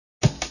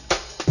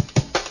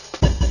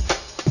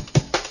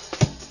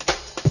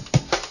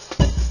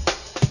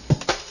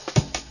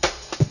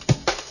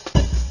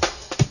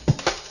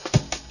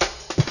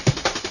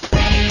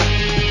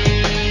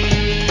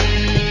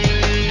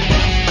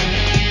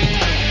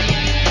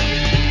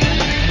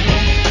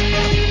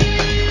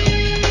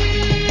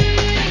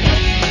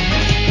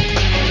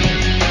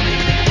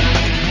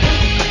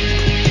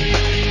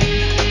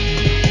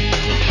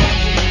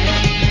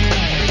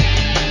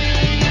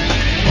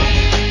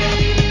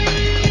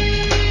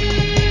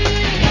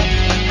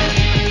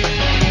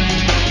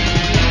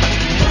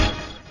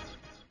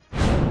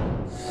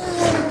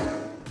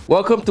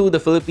Welcome to the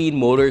Philippine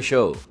Motor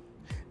Show.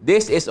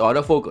 This is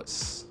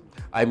Autofocus.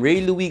 I'm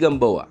Ray Louis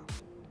Gamboa.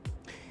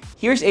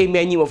 Here's a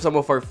menu of some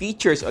of our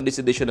features on this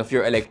edition of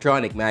your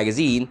electronic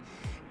magazine,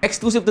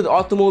 exclusive to the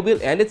automobile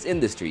and its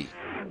industry.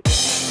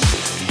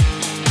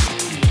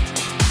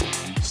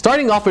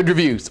 Starting off with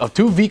reviews of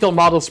two vehicle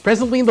models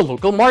presently in the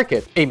local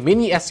market, a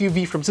mini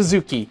SUV from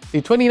Suzuki,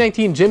 the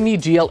 2019 Jimny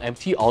GL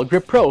MT All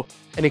Grip Pro,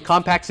 and a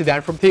compact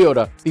sedan from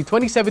Toyota, the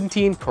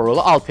 2017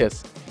 Corolla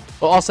Altis.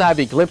 We'll also have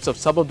a glimpse of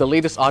some of the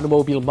latest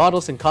automobile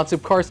models and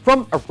concept cars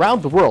from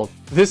around the world.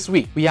 This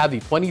week, we have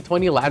the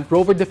 2020 Land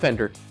Rover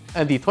Defender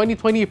and the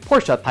 2020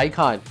 Porsche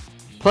Taycan,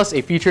 plus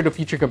a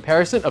feature-to-feature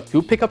comparison of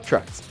two pickup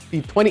trucks, the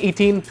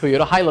 2018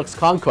 Toyota Hilux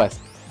Conquest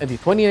and the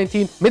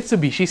 2019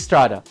 Mitsubishi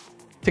Strada.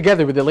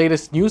 Together with the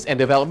latest news and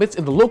developments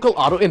in the local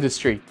auto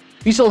industry,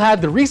 we shall have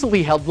the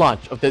recently held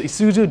launch of the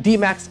Isuzu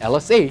D-Max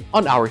LSA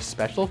on our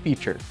special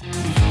feature.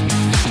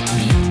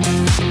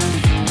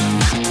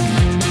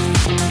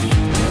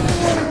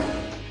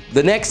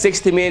 The next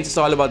 60 minutes is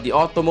all about the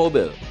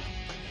automobile.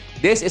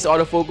 This is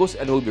Autofocus,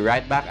 and we'll be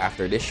right back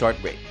after this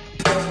short break.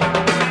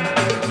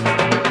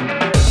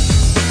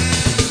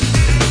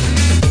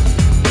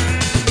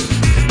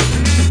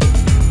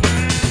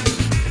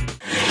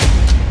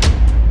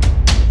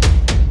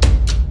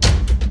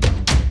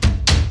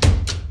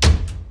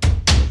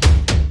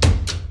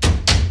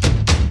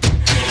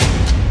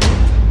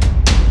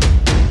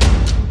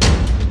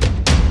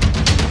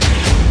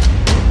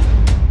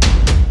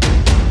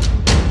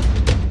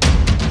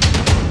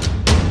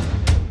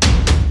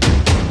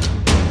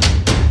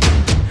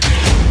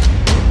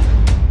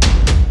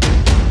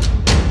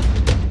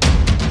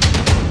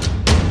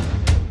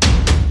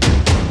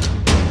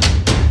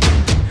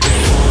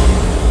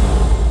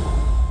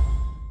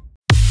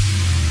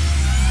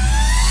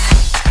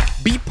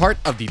 Part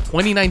of the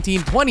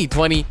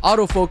 2019-2020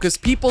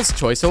 Autofocus People's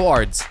Choice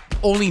Awards,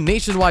 only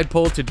nationwide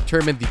poll to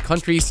determine the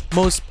country's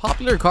most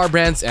popular car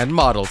brands and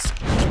models.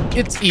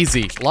 It's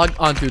easy. Log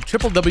on to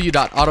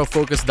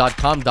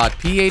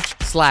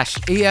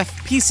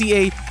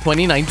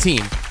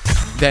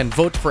www.autofocus.com.ph/AFPCA2019. Then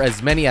vote for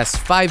as many as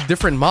 5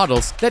 different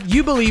models that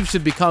you believe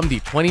should become the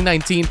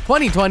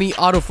 2019-2020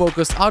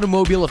 Autofocus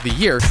Automobile of the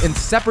Year in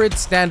separate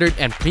standard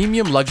and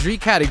premium luxury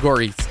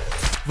categories.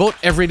 Vote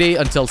every day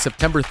until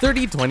September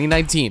 30,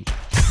 2019.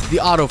 The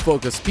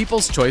Autofocus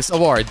People's Choice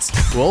Awards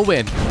will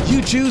win.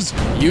 You choose,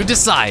 you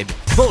decide.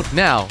 Vote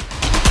now.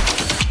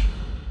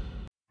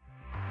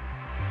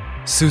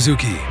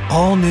 Suzuki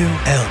all-new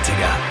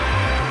Ertiga.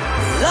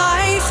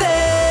 Life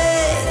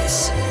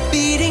is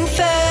beating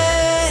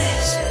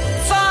fast.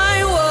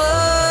 Find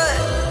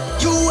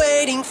what you're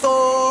waiting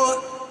for.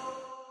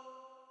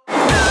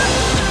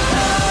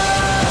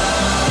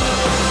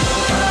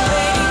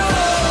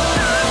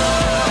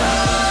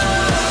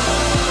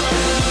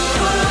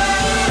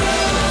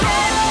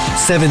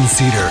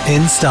 Seven-seater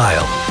in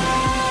style.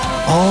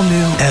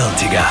 All-new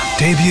Ertiga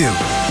debut.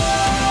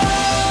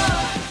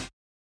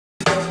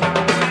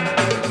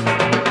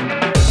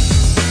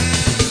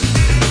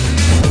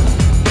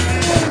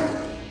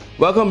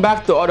 Welcome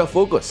back to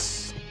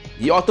Autofocus,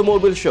 the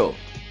automobile show.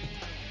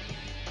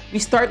 We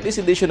start this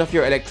edition of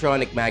your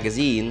electronic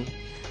magazine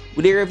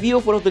with a review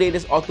of one of the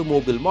latest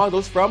automobile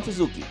models from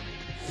Suzuki.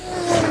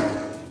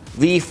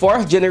 The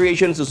 4th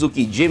generation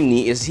Suzuki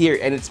Jimny is here,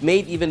 and it's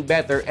made even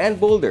better and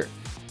bolder.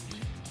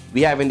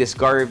 We have in this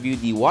car review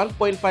the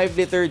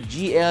 1.5-liter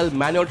GL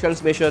manual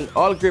transmission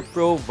All Grip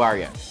Pro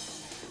variant.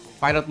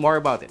 Find out more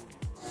about it.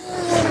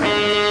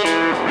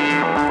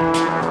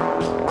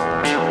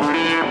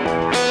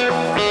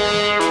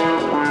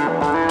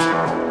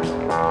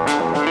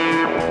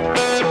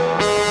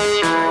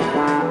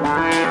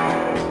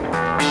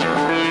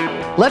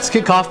 Let's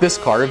kick off this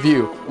car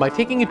review by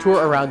taking a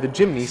tour around the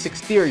Jimny's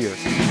exterior.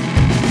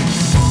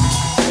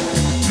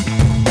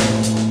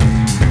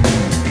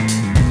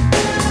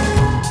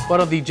 One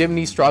of the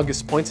Jimny's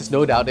strongest points is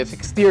no doubt its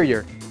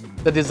exterior.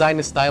 The design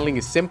and styling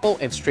is simple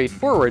and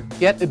straightforward,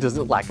 yet it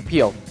doesn't lack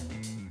appeal.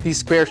 The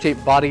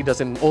square-shaped body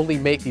doesn't only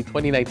make the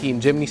 2019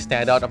 Jimny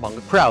stand out among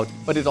the crowd,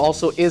 but it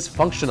also is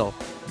functional.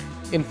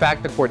 In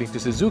fact, according to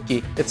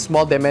Suzuki, its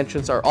small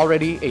dimensions are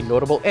already a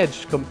notable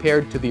edge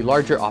compared to the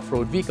larger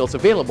off-road vehicles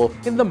available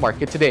in the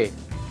market today.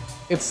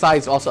 Its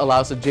size also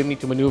allows the Jimny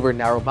to maneuver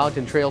narrow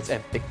mountain trails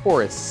and thick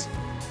forests.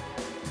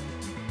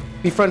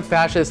 The front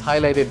fascia is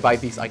highlighted by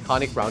these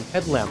iconic round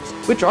headlamps,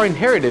 which are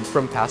inherited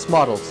from past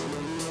models.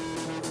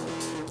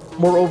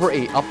 Moreover,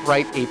 a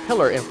upright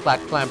A-pillar and flat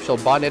clamshell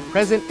bonnet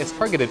present is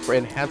targeted for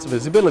enhanced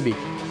visibility.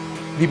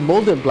 The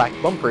molded black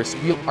bumpers,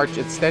 wheel arch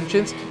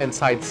extensions, and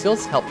side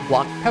sills help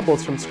block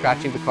pebbles from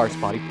scratching the car's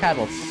body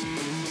panels.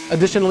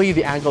 Additionally,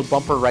 the angled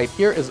bumper right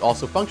here is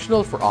also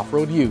functional for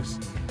off-road use.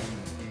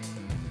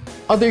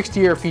 Other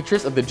exterior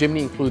features of the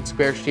Jimny include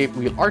square-shaped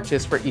wheel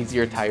arches for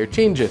easier tire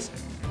changes,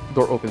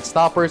 door open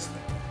stoppers,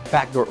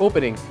 back door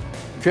opening,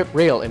 drip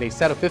rail, and a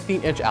set of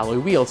 15-inch alloy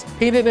wheels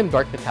painted in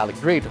dark metallic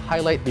gray to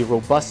highlight the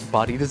robust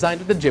body design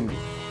of the Jimny.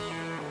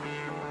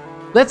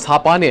 Let's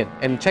hop on in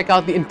and check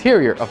out the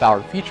interior of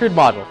our featured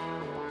model.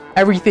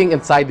 Everything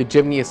inside the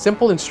Jimny is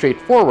simple and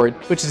straightforward,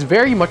 which is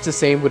very much the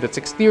same with its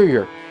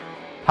exterior.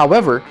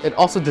 However, it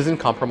also doesn't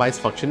compromise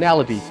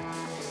functionality.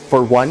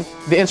 For one,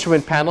 the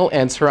instrument panel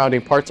and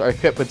surrounding parts are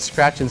equipped with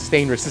scratch and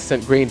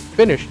stain-resistant grained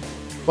finish,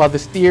 while the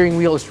steering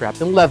wheel is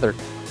wrapped in leather.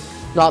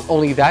 Not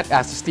only that,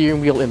 as the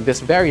steering wheel in this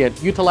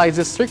variant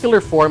utilizes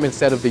circular form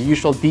instead of the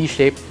usual D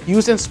shape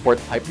used in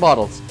sport-type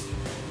models.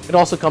 It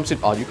also comes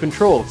with audio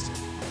controls.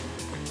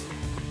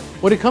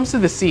 When it comes to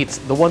the seats,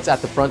 the ones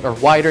at the front are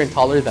wider and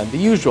taller than the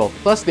usual,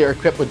 plus they are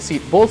equipped with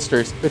seat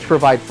bolsters which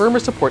provide firmer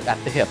support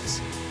at the hips.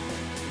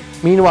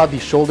 Meanwhile, the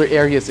shoulder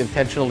area is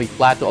intentionally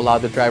flat to allow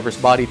the driver's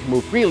body to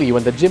move freely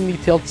when the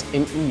Jimny tilts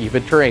in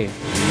uneven terrain.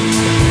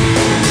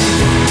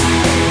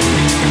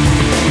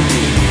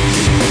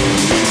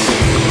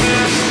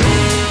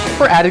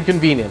 For added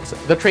convenience,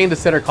 the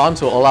tray-in-the-center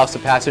console allows the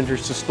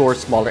passengers to store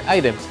smaller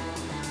items.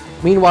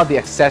 Meanwhile, the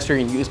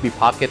accessory and USB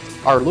pockets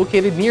are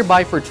located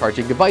nearby for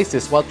charging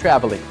devices while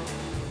traveling.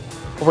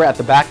 Over at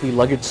the back, the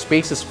luggage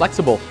space is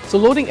flexible, so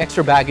loading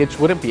extra baggage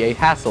wouldn't be a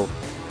hassle.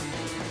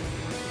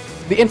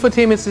 The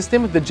infotainment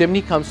system of the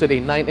Jimny comes with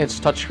a 9-inch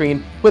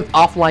touchscreen with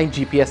offline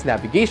GPS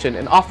navigation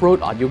and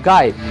off-road audio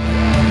guide.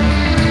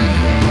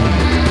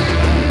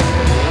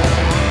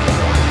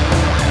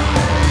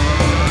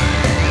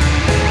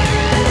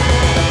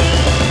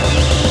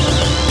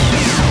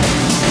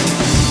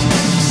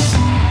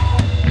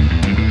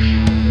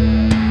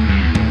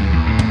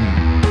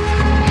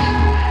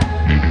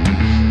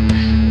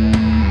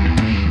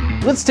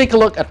 Let's take a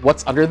look at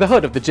what's under the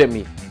hood of the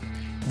Jimny.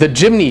 The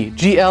Jimny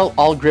GL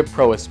All Grip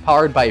Pro is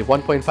powered by a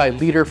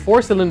 1.5-liter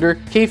 4-cylinder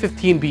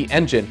K15B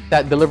engine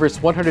that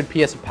delivers 100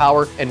 PS of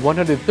power and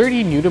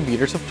 130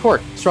 Nm of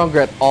torque, stronger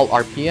at all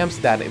RPMs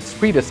than its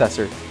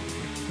predecessor.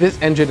 This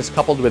engine is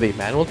coupled with a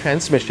manual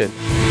transmission.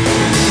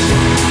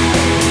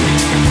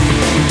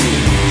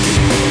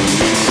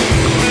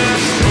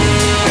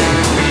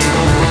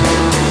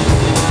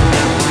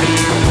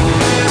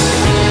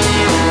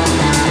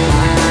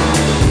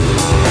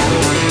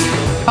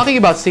 Talking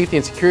about safety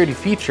and security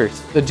features,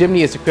 the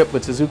Jimny is equipped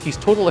with Suzuki's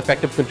Total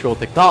Effective Control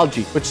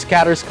technology, which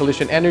scatters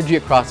collision energy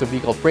across the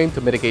vehicle frame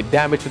to mitigate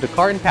damage to the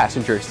car and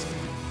passengers.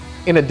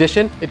 In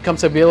addition, it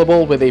comes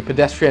available with a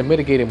pedestrian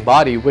mitigating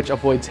body which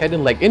avoids head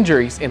and leg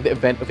injuries in the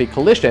event of a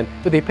collision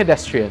with a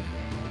pedestrian.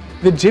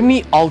 The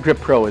Jimny All Grip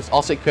Pro is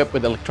also equipped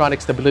with an electronic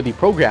stability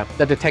program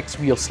that detects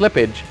wheel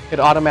slippage. It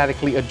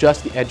automatically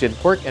adjusts the engine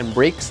torque and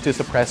brakes to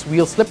suppress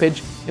wheel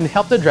slippage and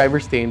help the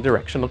driver stay in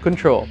directional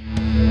control.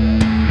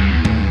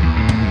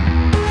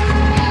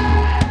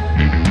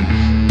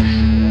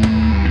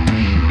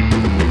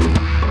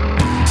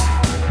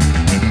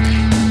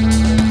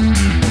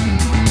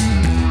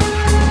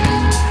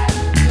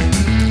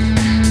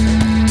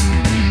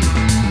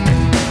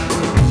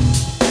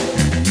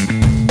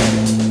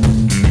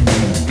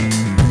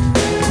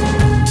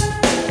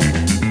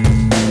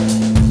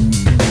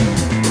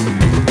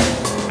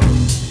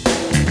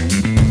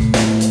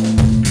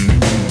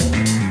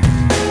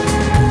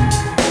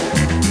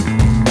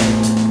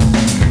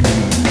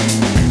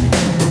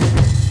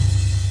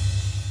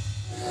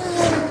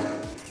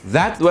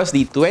 That was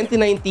the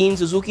 2019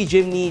 Suzuki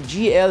Jimny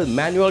GL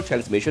manual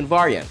transmission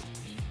variant,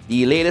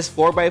 the latest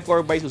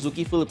 4x4 by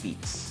Suzuki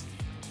Philippines,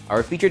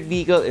 our featured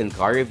vehicle in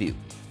Car Review.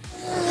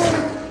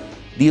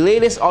 The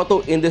latest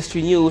auto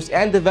industry news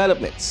and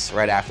developments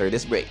right after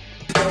this break.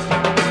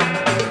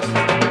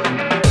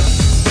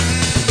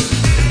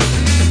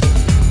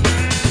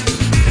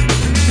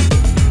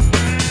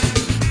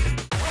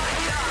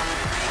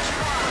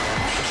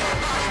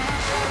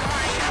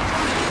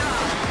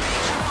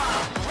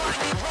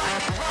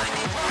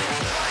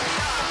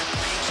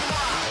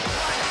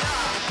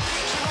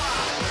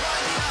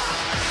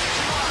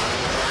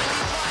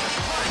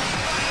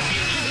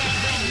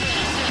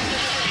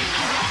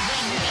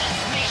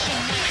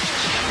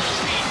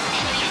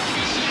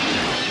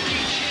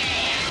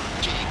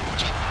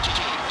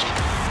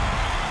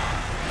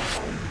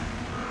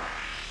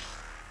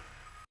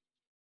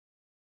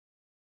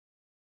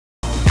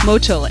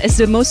 Motul is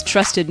the most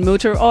trusted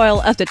motor oil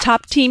of the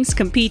top teams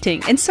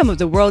competing in some of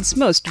the world's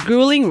most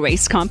grueling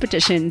race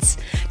competitions,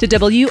 the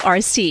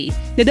WRC,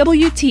 the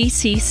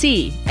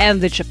WTCC, and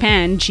the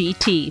Japan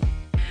GT.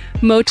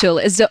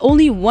 Motul is the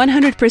only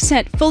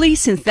 100% fully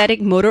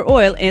synthetic motor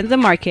oil in the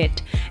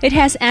market. It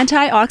has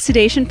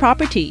antioxidant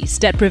properties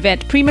that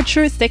prevent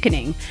premature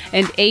thickening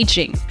and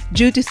aging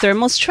due to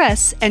thermal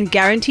stress and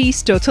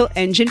guarantees total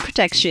engine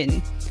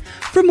protection.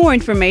 For more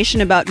information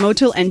about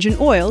Motul engine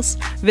oils,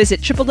 visit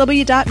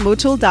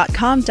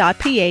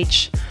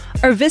www.motul.com.ph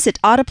or visit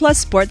Autoplus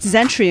Sports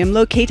Zentrium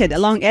located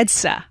along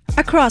EDSA,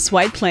 across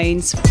White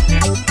Plains.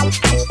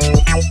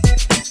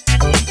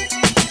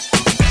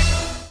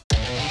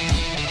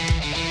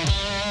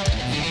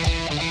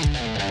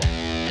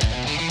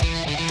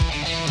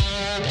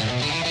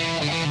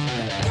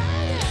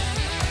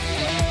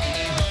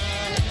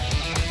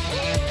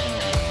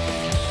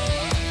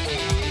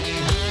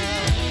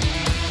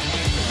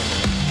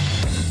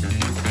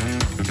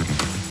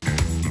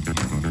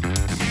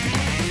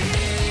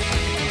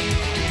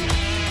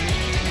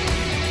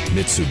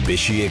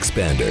 Mitsubishi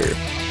Xpander.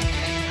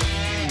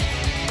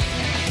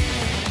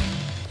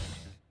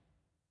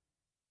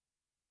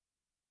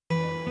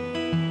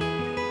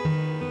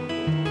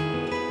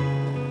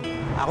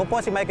 Ako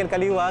po si Michael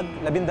Kaliwag,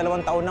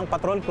 12 taon ng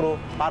patrol crew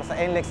para sa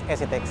NLEX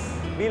SCTEX.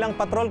 Bilang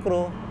patrol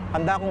crew,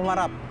 handa akong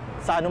humarap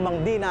sa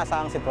anumang di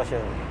naasahang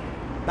sitwasyon.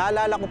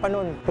 Naalala ko pa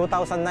noon,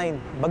 2009,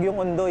 Bagyong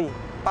Ondoy.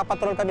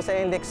 Papatrol kami sa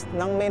NLEX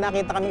nang may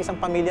nakita kami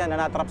isang pamilya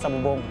na natrap sa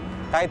bubong.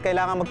 Kahit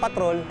kailangan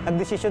magpatrol,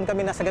 nagdesisyon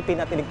kami na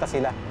sagapin at iligtas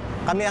sila.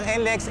 Kami ang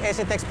NLEX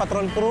SCTEX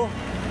Patrol Crew,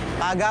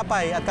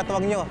 kaagapay at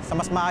katuwang nyo sa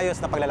mas maayos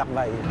na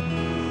paglalakbay.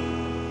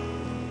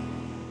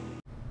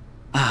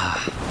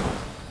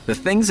 The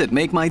things that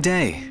make my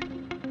day.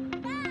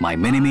 My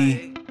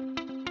mini-me,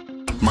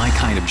 my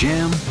kind of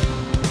jam,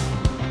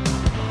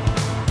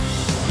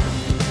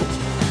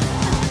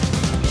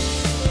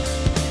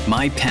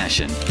 my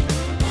passion,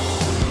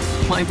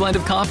 my blend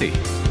of coffee,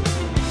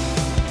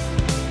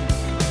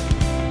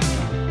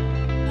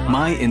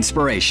 my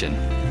inspiration.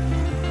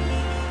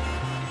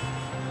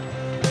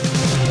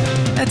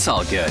 That's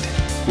all good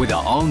with the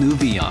all-new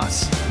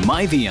Vios.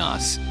 My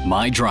Vios,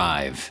 my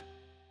drive.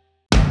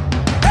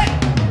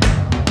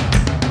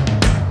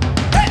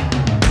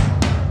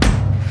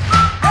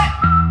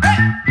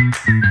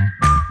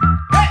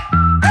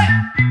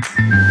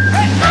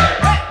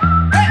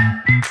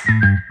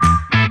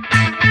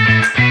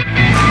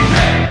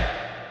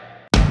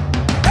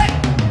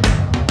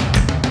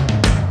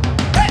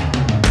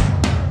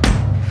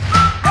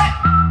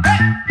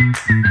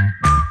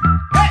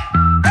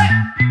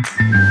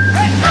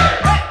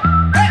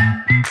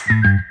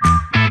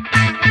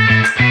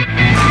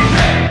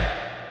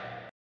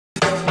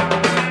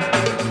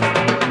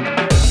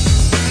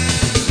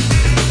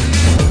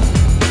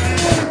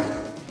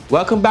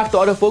 Welcome back to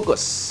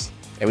Autofocus,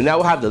 and we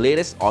now have the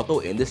latest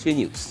auto industry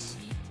news.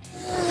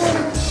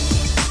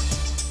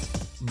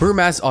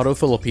 Burmaz Auto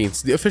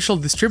Philippines, the official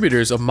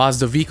distributors of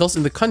Mazda vehicles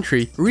in the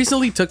country,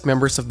 recently took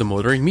members of the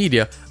motoring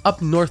media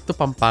up north to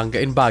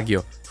Pampanga in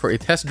Baguio for a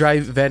test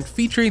drive event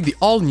featuring the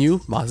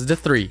all-new Mazda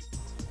 3.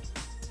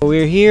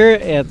 We're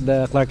here at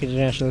the Clark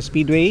International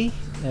Speedway.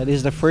 This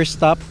is the first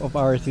stop of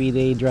our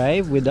 3-day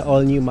drive with the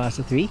all-new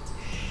Mazda 3.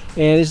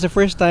 And it's the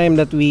first time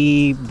that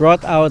we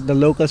brought out the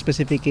local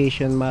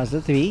specification Mazda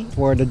 3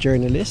 for the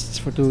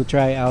journalists to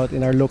try out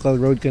in our local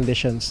road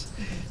conditions.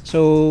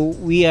 So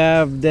we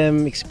have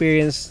them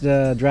experience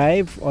the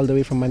drive all the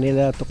way from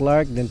Manila to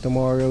Clark. Then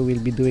tomorrow we'll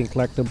be doing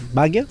Clark to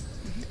Baguio,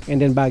 and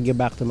then Baguio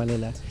back to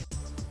Manila.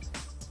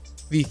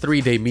 The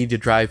 3-day media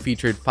drive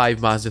featured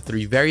 5 Mazda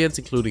 3 variants,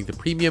 including the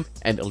Premium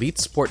and Elite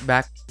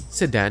Sportback,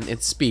 Sedan,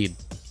 and Speed.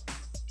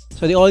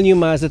 So the all-new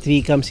Mazda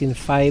 3 comes in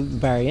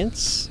 5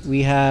 variants.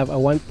 We have a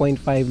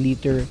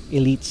 1.5-liter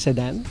Elite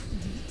Sedan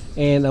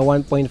and a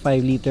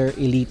 1.5-liter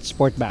Elite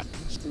Sportback.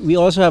 We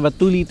also have a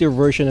 2-liter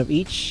version of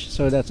each.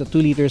 So that's a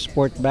 2-liter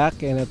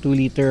Sportback and a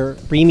 2-liter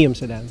Premium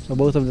Sedan. So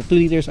both of the 2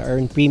 liters are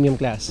in premium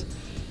class.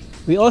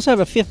 We also have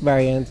a 5th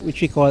variant,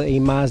 which we call a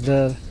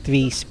Mazda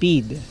 3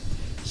 Speed.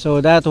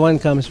 So that one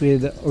comes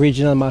with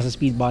original Mazda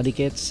Speed body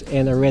kits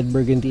and a red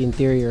burgundy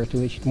interior, to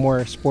which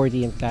more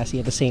sporty and classy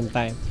at the same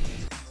time.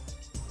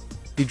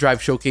 The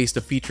drive showcased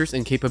the features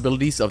and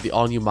capabilities of the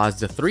all-new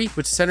Mazda 3,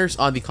 which centers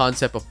on the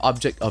concept of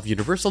object of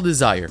universal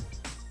desire.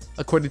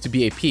 According to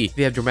BAP,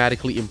 they have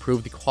dramatically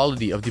improved the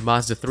quality of the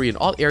Mazda 3 in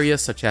all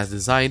areas such as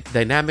design,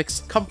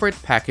 dynamics, comfort,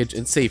 package,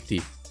 and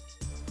safety.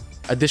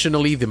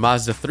 Additionally, the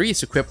Mazda 3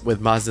 is equipped with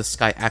Mazda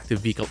Sky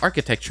Active Vehicle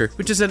Architecture,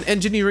 which is an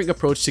engineering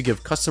approach to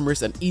give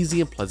customers an easy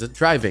and pleasant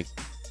driving.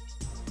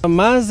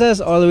 Mazda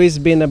has always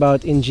been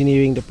about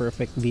engineering the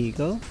perfect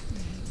vehicle.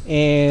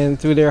 And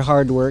through their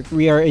hard work,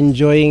 we are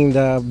enjoying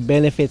the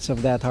benefits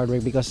of that hard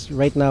work, because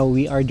right now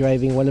we are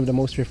driving one of the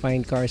most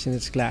refined cars in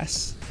its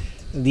class.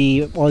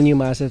 The all-new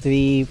Mazda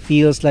 3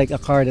 feels like a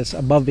car that's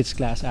above its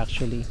class,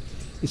 actually.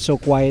 It's so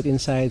quiet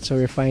inside, so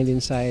refined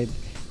inside.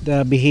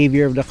 The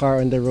behavior of the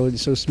car on the road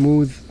is so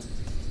smooth.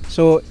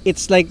 So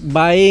it's like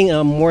buying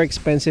a more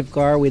expensive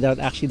car without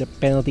actually the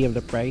penalty of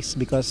the price,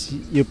 because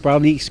you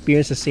probably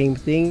experience the same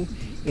thing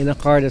in a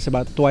car that's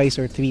about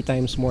 2 or 3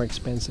 times more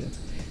expensive.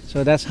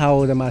 So that's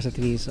how the Mazda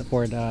 3 is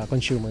for the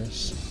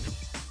consumers.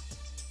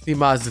 The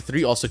Mazda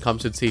 3 also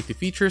comes with safety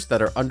features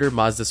that are under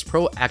Mazda's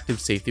proactive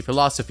safety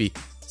philosophy,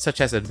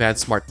 such as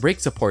advanced smart brake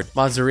support,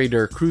 Mazda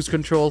Radar cruise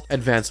control,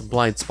 advanced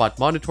blind spot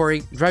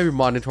monitoring, driver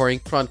monitoring,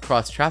 front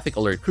cross traffic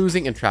alert,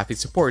 cruising and traffic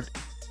support,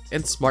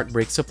 and smart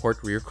brake support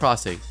rear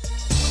crossing.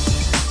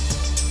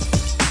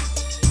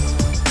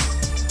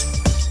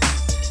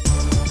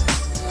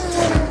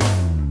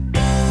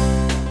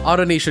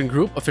 AutoNation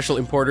Group, official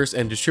importers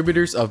and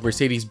distributors of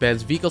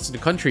Mercedes-Benz vehicles in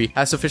the country,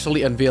 has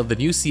officially unveiled the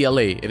new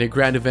CLA in a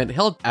grand event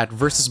held at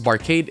Versus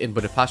Barcade in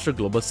Bonifacio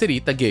Global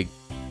City, Taguig.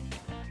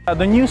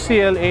 The new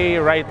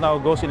CLA right now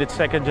goes in its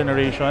 2nd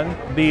generation.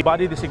 The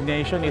body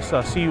designation is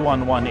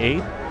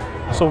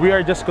C118. So we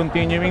are just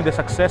continuing the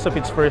success of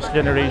its first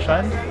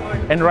generation.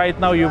 And right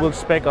now you will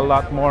expect a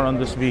lot more on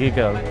this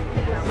vehicle.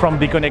 From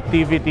the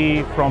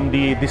connectivity, from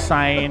the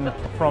design,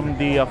 from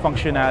the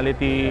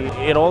functionality,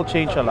 it all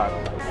changed a lot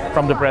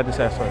from the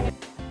predecessor.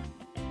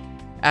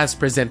 As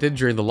presented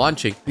during the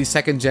launching, the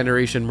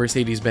second-generation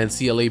Mercedes-Benz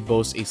CLA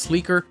boasts a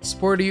sleeker,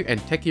 sportier, and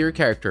techier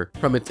character,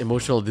 from its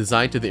emotional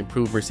design to the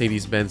improved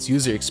Mercedes-Benz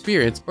user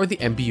experience or the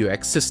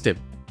MBUX system.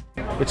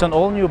 It's an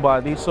all-new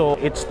body, so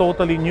it's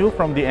totally new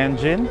from the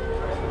engine.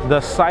 The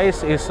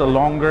size is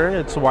longer,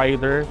 it's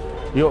wider.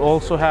 You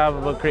also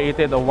have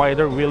created a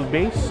wider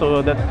wheelbase,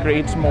 so that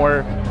creates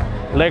more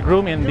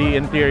legroom in the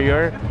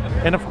interior.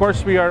 And of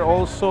course, we are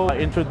also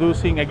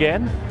introducing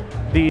again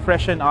the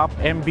freshen up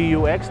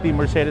MBUX, the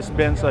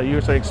Mercedes-Benz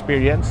user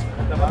experience,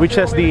 which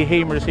has the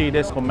Hey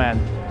Mercedes command.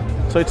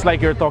 So it's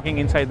like you're talking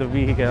inside the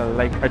vehicle,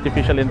 like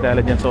artificial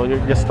intelligence. So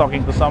you're just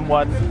talking to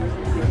someone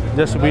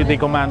just with the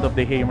command of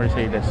the Hey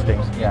Mercedes thing.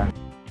 Yeah.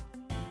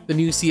 The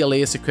new CLA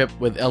is equipped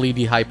with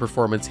LED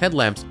high-performance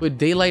headlamps with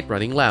daylight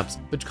running lamps,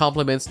 which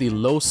complements the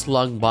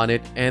low-slung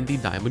bonnet and the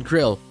diamond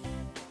grille.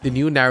 The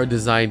new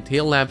narrow-design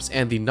tail lamps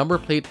and the number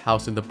plate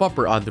housed in the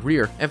bumper on the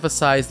rear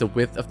emphasize the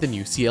width of the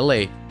new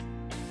CLA.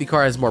 The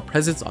car has more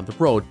presence on the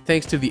road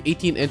thanks to the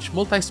 18-inch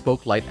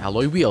multi-spoke light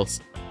alloy wheels.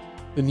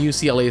 The new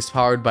CLA is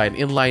powered by an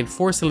inline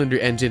 4-cylinder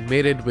engine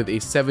mated with a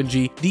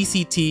 7G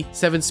DCT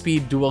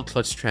 7-speed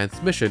dual-clutch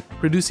transmission,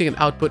 producing an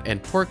output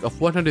and torque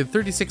of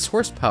 136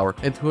 horsepower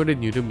and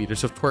 200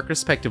 Nm of torque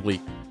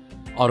respectively.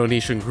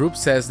 AutoNation Group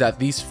says that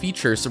these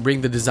features bring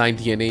the design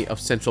DNA of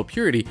Central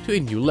Purity to a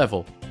new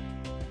level.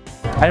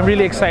 I'm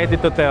really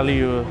excited to tell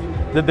you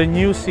that the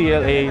new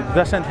CLA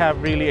doesn't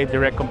have really a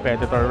direct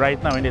competitor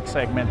right now in its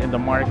segment in the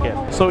market.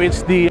 So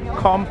it's the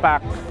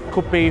compact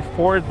coupe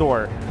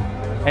 4-door,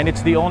 and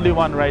it's the only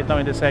one right now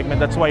in the segment.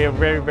 That's why I'm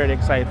very, very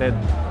excited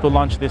to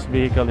launch this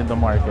vehicle in the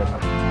market.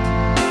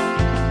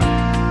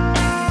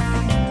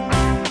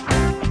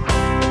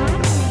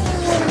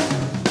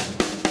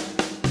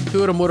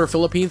 Toyota Motor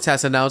Philippines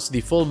has announced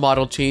the full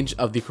model change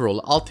of the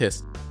Corolla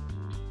Altis.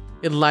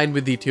 In line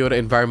with the Toyota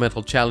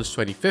Environmental Challenge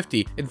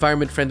 2050,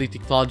 environment-friendly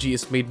technology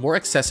is made more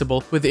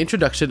accessible with the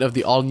introduction of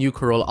the all-new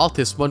Corolla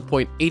Altis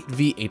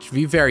 1.8V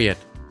HV variant.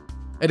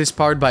 It is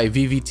powered by a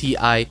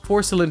VVT-i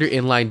 4-cylinder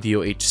inline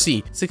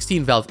DOHC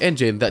 16-valve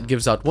engine that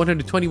gives out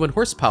 121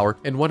 horsepower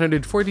and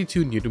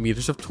 142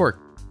 Nm of torque.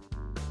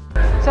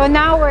 So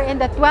now we're in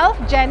the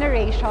 12th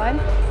generation.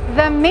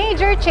 The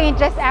major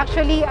changes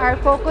actually are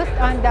focused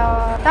on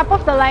the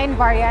top-of-the-line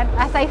variant.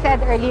 As I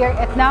said earlier,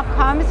 it now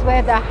comes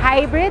with a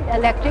hybrid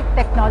electric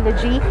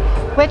technology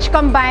which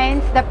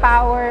combines the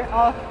power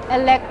of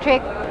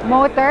electric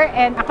motor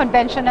and a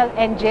conventional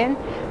engine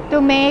to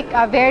make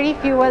a very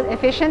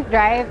fuel-efficient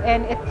drive,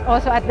 and it's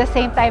also at the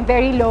same time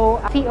very low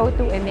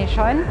CO2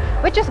 emission,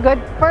 which is good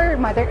for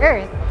Mother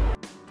Earth.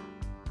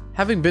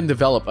 Having been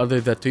developed under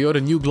the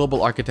Toyota New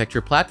Global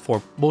Architecture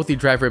platform, both the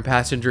driver and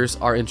passengers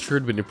are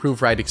ensured with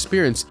improved ride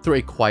experience through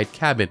a quiet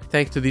cabin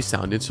thanks to the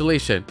sound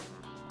insulation.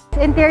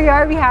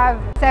 Interior, we have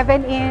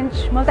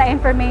 7-inch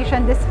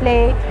multi-information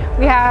display.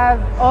 We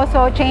have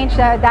also changed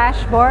the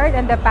dashboard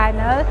and the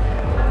panel.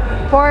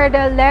 For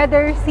the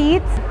leather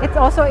seats, it's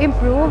also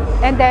improved.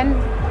 And then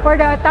for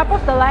the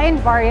top-of-the-line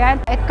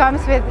variant, it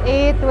comes with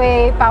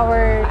 8-way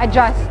power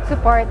adjust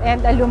support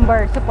and a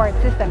lumbar support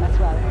system as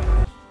well.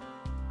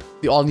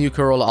 The all-new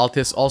Corolla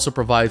Altis also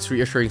provides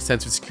reassuring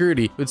sense of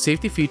security with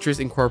safety features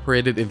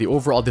incorporated in the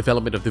overall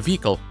development of the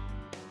vehicle.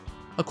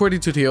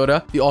 According to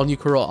Toyota, the all-new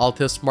Corolla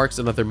Altis marks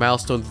another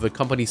milestone for the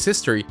company's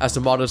history, as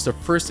the model is the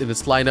first in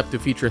its lineup to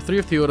feature 3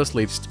 of Toyota's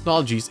latest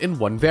technologies in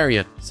one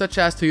variant, such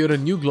as Toyota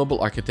New Global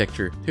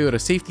Architecture,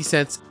 Toyota Safety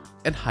Sense,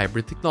 and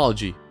hybrid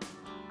technology.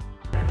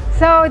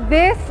 So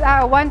this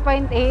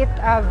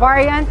 1.8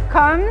 variant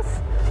comes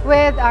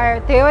with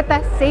our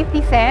Toyota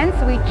Safety Sense,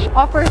 which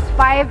offers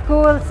 5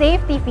 cool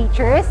safety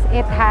features.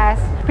 It has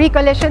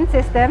pre-collision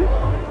system,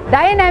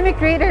 dynamic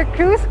radar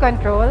cruise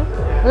control,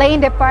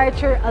 lane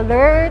departure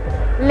alert,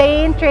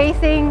 lane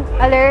tracing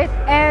alert,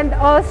 and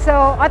also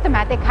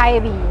automatic high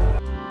beam.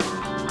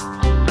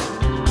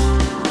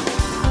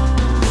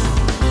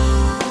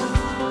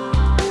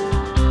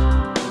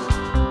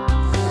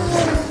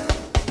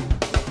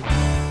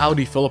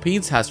 Audi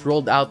Philippines has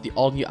rolled out the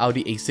all-new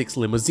Audi A6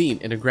 limousine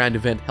in a grand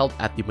event held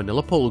at the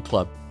Manila Polo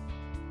Club.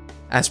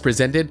 As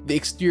presented, the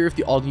exterior of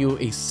the all-new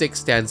A6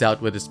 stands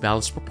out with its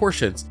balanced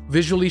proportions,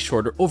 visually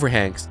shorter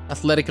overhangs,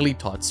 athletically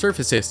taut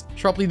surfaces,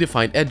 sharply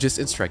defined edges,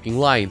 and striking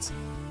lines.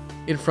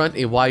 In front,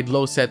 a wide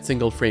low-set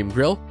single-frame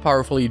grille,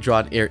 powerfully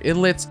drawn air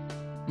inlets,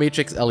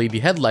 matrix LED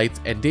headlights,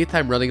 and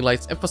daytime running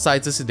lights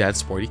emphasize the sedan's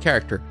sporty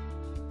character.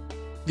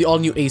 The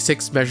all-new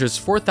A6 measures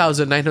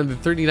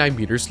 4,939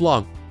 meters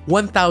long,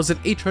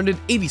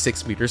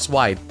 1,886 meters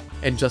wide,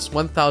 and just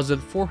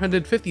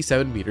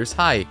 1,457 meters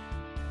high.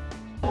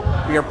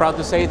 We are proud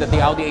to say that the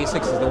Audi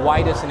A6 is the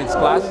widest in its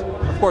class,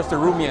 of course the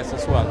roomiest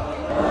as well.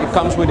 It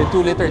comes with a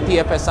 2-liter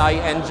TFSI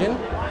engine,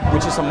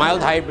 which is a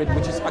mild hybrid,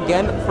 which is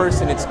again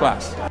first in its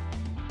class.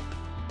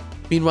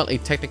 Meanwhile, a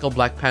technical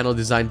black panel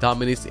design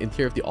dominates the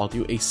interior of the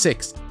all-new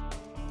A6.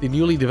 The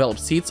newly developed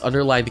seats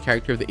underline the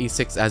character of the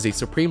A6 as a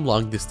supreme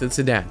long-distance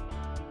sedan.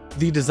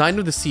 The design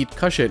of the seat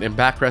cushion and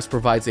backrest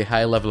provides a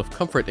high level of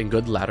comfort and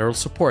good lateral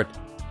support.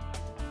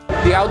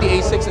 The Audi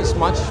A6 is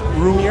much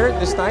roomier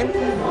this time.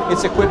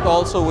 It's equipped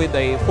also with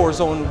a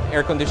 4-zone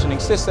air conditioning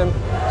system,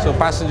 so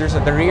passengers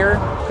at the rear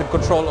could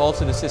control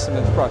also the system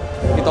in front.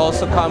 It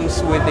also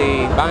comes with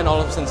a Bang &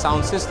 Olufsen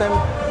sound system,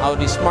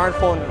 Audi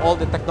smartphone, all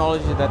the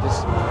technology that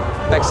is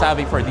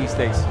tech-savvy for these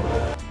days.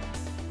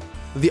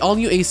 The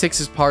all-new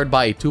A6 is powered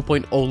by a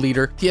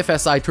 2.0-liter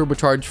TFSI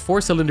turbocharged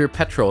 4-cylinder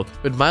petrol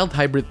with mild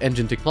hybrid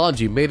engine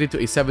technology mated to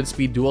a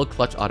 7-speed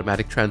dual-clutch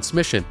automatic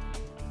transmission.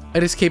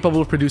 It is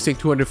capable of producing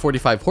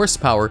 245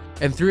 horsepower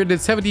and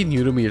 370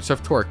 Nm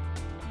of torque.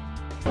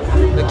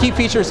 The key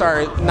features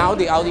are now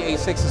the Audi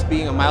A6 is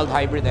being a mild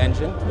hybrid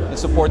engine.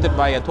 It's supported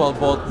by a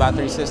 12-volt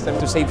battery system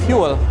to save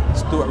fuel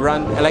to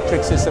run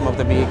electric system of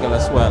the vehicle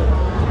as well.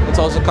 It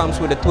also comes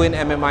with the twin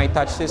MMI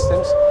touch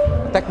systems,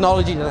 a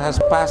technology that has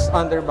passed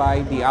under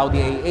by the Audi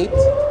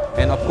A8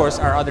 and of course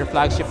our other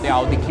flagship, the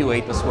Audi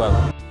Q8 as well.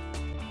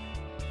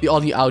 The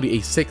all-new Audi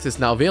A6 is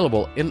now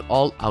available in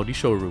all Audi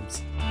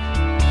showrooms.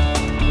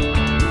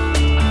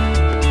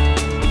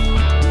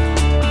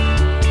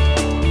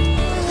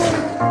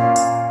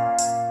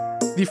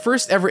 The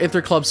first ever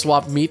Interclub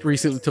Swap meet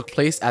recently took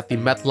place at the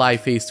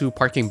MetLife Phase 2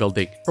 parking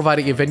building,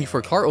 providing a venue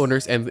for car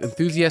owners and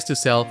enthusiasts to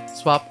sell,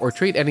 swap, or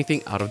trade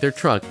anything out of their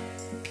trunk.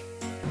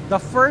 The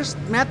first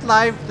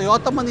MetLife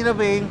Toyota Manila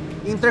Bay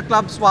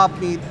Interclub Swap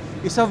Meet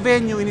is a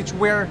venue in which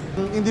where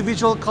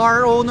individual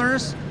car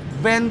owners,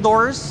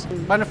 vendors,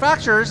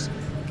 manufacturers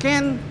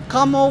can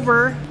come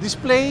over,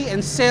 display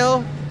and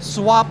sell,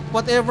 swap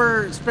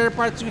whatever spare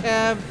parts you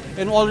have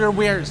and all your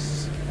wares.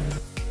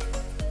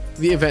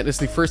 The event is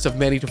the first of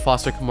many to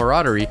foster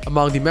camaraderie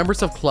among the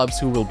members of clubs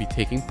who will be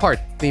taking part,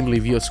 namely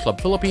Vios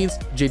Club Philippines,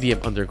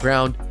 JDM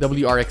Underground,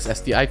 WRX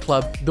STI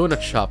Club, Donut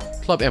Shop,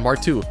 Club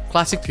MR2,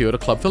 Classic Toyota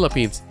Club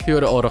Philippines,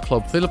 Toyota Auto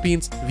Club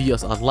Philippines,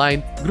 Vios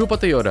Online, Grupo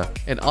Toyota,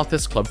 and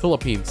Altis Club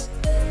Philippines.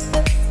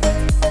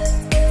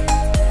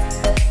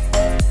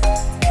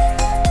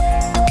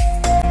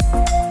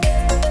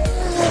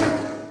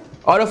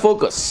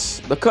 Autofocus,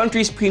 the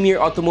country's premier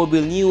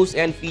automobile news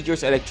and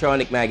features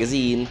electronic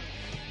magazine,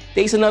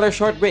 takes another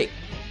short break.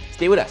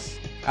 Stay with us.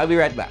 I'll be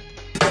right back.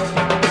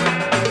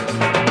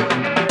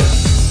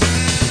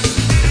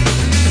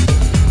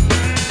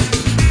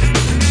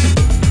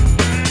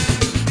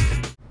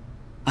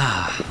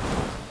 Ah,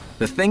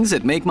 the things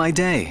that make my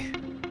day.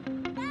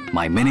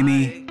 My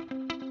mini-me,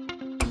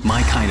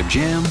 my kind of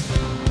jam,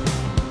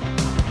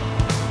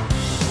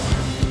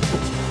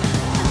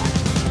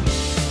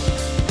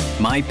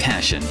 my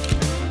passion,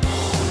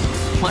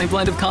 my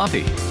blend of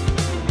coffee,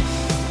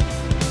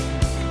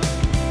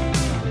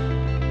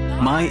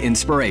 my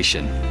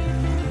inspiration.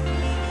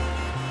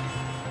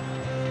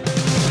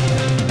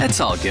 That's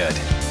all good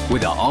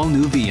with the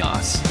all-new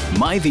Vios.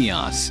 My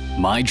Vios,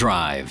 my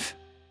drive.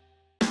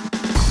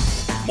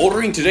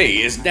 Motoring Today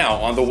is now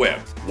on the web.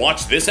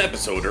 Watch this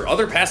episode or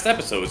other past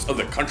episodes of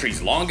the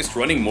country's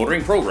longest-running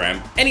motoring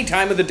program any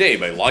time of the day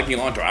by logging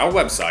on to our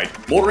website,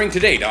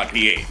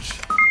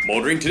 motoringtoday.ph.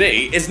 Motoring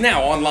Today is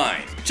now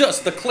online,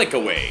 just a click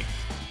away.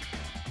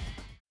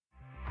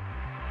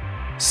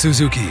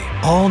 Suzuki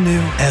all-new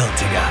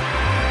Ertiga.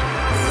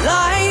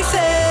 Life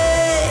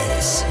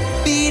is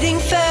beating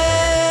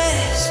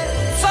fast.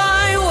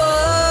 Find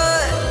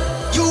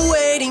what you're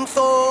waiting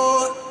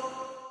for.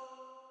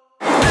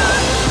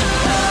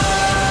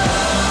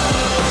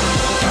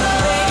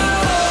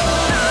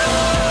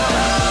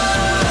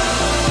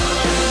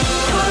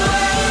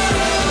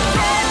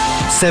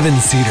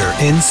 Seven-seater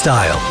in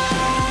style.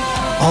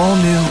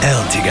 All-new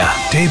Ertiga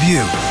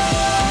debut.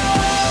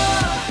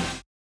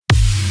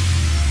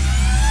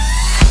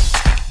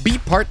 Be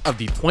part of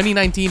the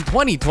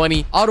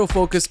 2019-2020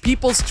 Autofocus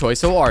People's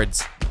Choice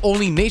Awards,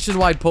 only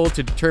nationwide poll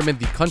to determine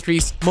the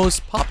country's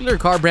most popular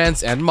car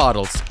brands and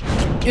models.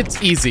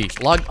 It's easy.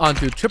 Log on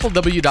to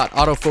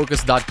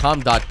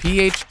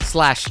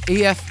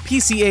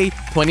www.autofocus.com.ph/AFPCA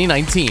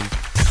 2019.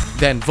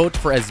 Then vote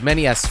for as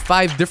many as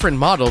 5 different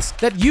models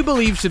that you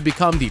believe should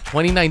become the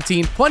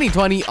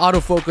 2019-2020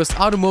 Autofocus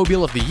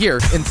Automobile of the Year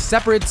in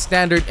separate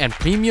standard and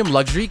premium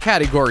luxury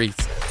categories.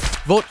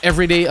 Vote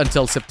every day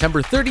until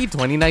September 30,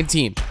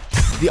 2019.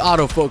 The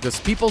Autofocus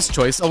People's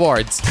Choice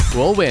Awards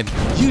will win.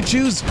 You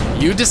choose,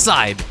 you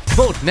decide.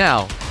 Vote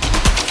now.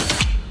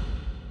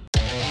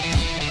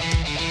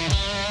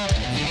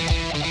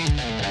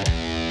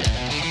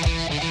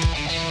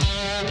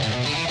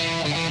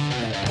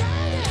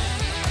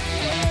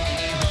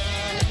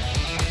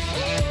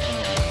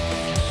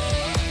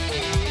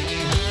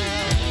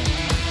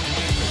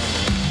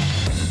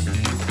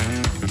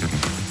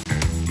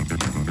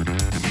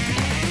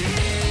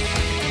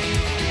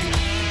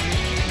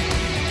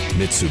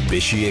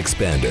 Mitsubishi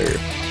Expander.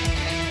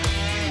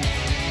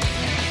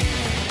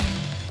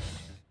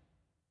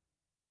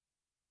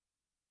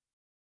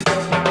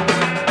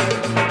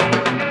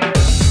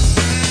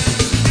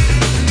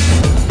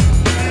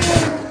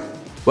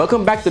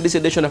 Welcome back to this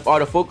edition of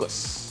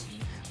Autofocus,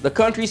 the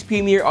country's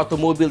premier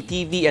automobile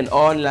TV and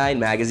online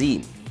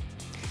magazine.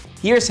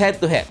 Here's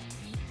Head to Head,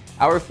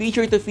 our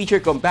feature-to-feature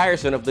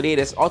comparison of the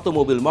latest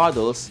automobile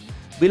models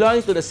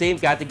belonging to the same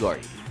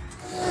category.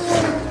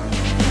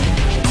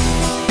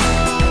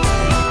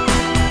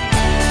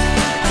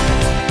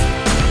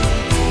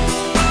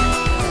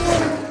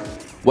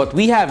 What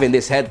we have in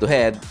this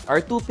head-to-head are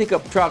two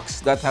pickup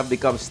trucks that have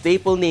become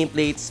staple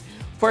nameplates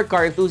for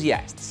car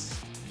enthusiasts.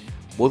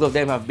 Both of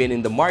them have been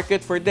in the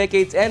market for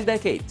decades and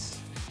decades.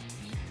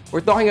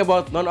 We're talking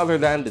about none other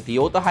than the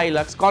Toyota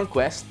Hilux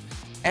Conquest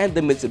and the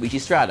Mitsubishi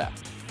Strada.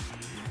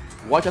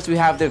 Watch as we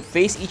have them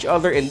face each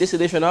other in this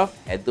edition of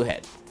Head to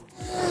Head.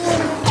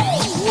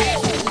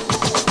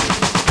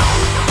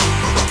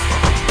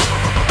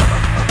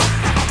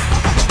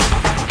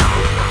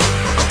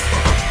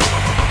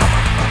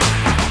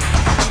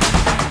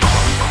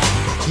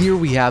 Here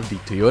we have the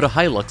Toyota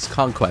Hilux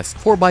Conquest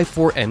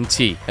 4x4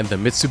 NT and the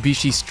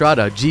Mitsubishi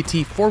Strada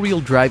GT 4-wheel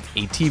drive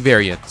AT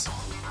variants.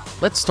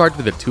 Let's start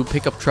with the two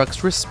pickup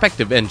trucks'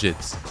 respective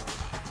engines.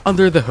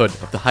 Under the hood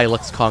of the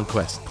Hilux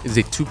Conquest is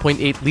a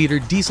 2.8-liter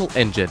diesel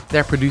engine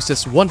that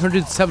produces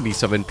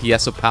 177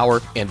 PS of power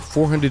and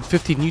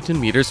 450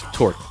 Nm of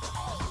torque.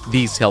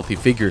 These healthy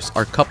figures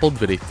are coupled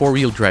with a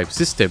 4-wheel drive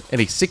system and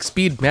a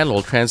 6-speed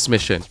manual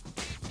transmission.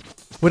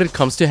 When it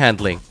comes to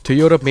handling,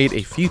 Toyota made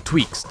a few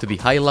tweaks to the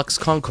Hilux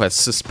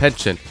Conquest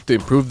suspension to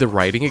improve the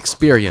riding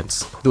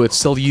experience, though it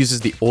still uses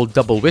the old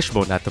double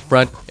wishbone at the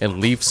front and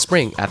leaf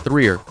spring at the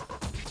rear.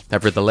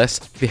 Nevertheless,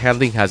 the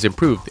handling has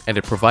improved and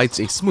it provides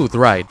a smooth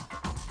ride.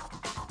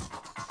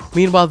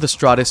 Meanwhile, the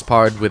Strada is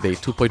powered with a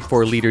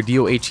 2.4-liter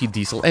DOHC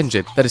diesel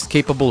engine that is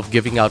capable of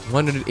giving out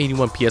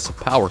 181 PS of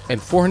power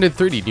and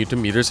 430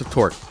 Nm of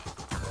torque,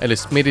 and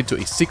is mated to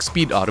a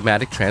 6-speed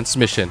automatic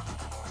transmission.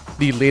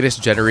 The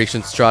latest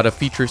generation Strada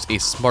features a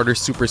smarter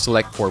Super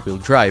Select 4-wheel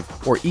drive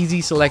or Easy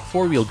Select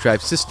 4-wheel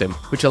drive system,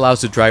 which allows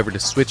the driver to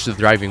switch the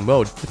driving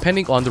mode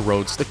depending on the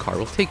roads the car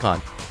will take on.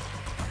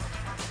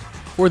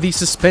 For the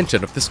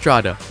suspension of the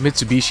Strada,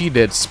 Mitsubishi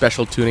did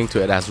special tuning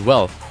to it as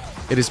well.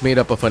 It is made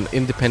up of an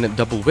independent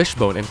double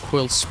wishbone and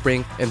coil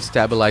spring and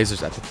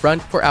stabilizers at the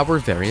front for our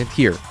variant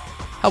here.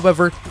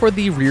 However, for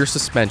the rear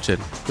suspension,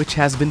 which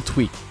has been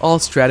tweaked, all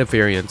Strada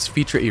variants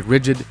feature a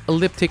rigid,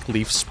 elliptic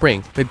leaf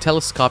spring with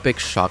telescopic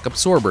shock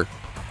absorber.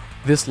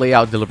 This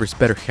layout delivers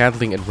better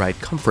handling and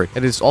ride comfort,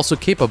 and is also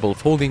capable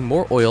of holding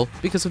more oil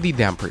because of the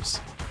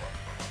dampers.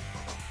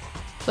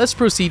 Let's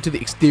proceed to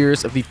the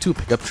exteriors of the two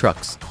pickup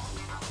trucks.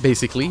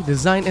 Basically,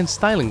 design and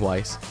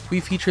styling-wise, we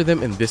feature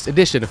them in this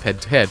edition of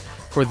Head to Head,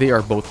 for they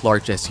are both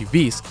large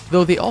SUVs,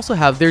 though they also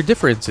have their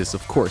differences,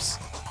 of course.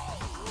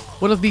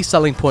 One of the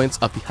selling points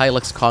of the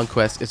Hilux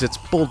Conquest is its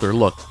bolder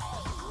look.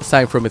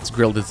 Aside from its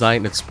grille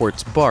design and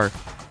sports bar,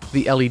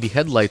 the LED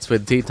headlights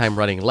with daytime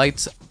running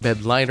lights,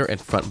 bed liner,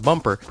 and front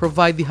bumper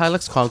provide the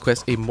Hilux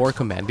Conquest a more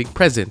commanding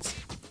presence.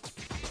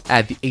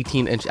 Add the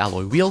 18-inch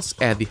alloy wheels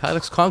and the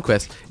Hilux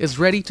Conquest is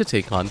ready to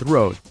take on the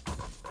road.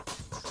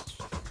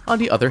 On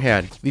the other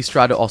hand, the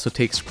Strada also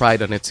takes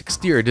pride on its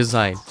exterior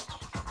design.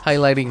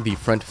 Highlighting the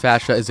front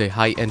fascia is a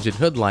high engine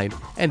hood line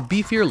and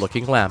beefier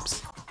looking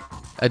lamps.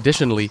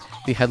 Additionally,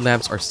 the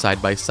headlamps are side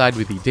by side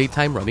with the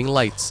daytime running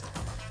lights.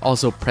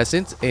 Also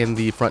present in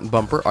the front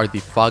bumper are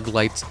the fog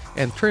lights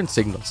and turn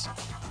signals.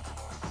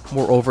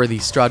 Moreover, the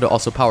Strada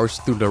also powers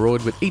through the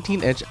road with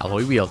 18-inch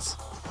alloy wheels.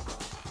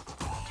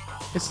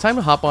 It's time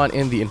to hop on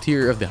in the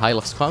interior of the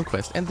Hilux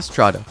Conquest and the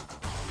Strada.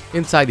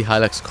 Inside the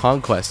Hilux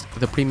Conquest,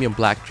 the premium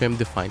black trim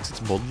defines its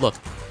bold look,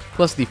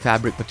 plus the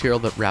fabric material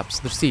that wraps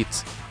the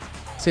seats.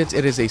 Since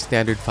it is a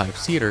standard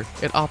 5-seater,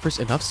 it offers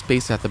enough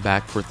space at the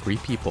back for 3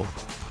 people.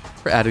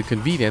 For added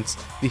convenience,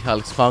 the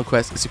Hilux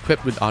Conquest is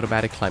equipped with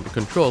automatic climate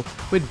control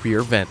with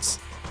rear vents,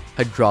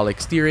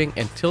 hydraulic steering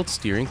and tilt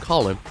steering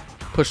column,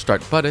 push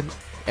start button,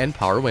 and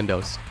power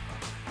windows.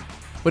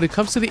 When it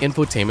comes to the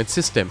infotainment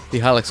system, the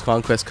Hilux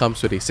Conquest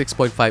comes with a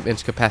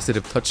 6.5-inch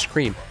capacitive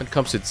touchscreen that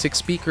comes with 6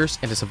 speakers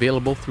and is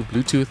available through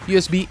Bluetooth,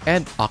 USB,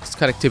 and aux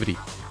connectivity.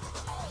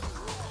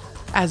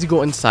 As you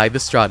go inside the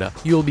Strada,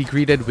 you will be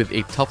greeted with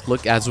a tough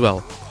look as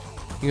well.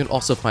 You can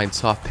also find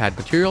soft pad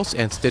materials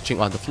and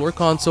stitching on the floor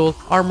console,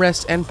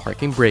 armrest, and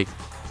parking brake.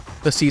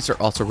 The seats are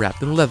also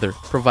wrapped in leather,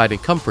 providing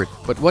comfort,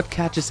 but what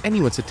catches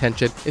anyone's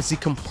attention is the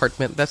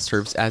compartment that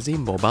serves as a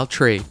mobile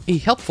tray, a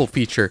helpful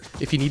feature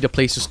if you need a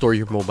place to store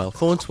your mobile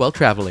phones while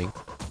traveling.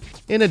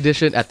 In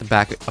addition, at the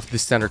back of the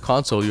center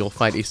console, you'll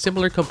find a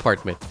similar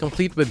compartment,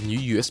 complete with new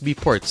USB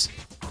ports.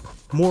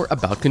 More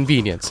about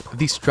convenience,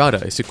 the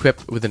Strada is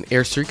equipped with an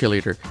air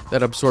circulator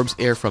that absorbs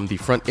air from the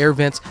front air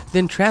vents,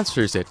 then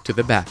transfers it to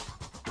the back.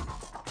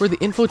 For the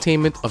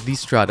infotainment of the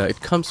Strada, it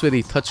comes with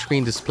a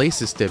touchscreen display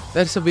system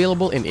that is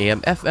available in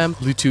AM, FM,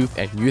 Bluetooth,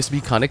 and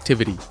USB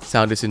connectivity.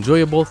 Sound is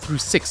enjoyable through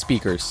 6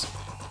 speakers.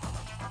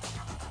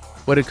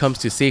 When it comes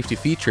to safety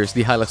features,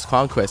 the Hilux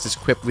Conquest is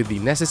equipped with the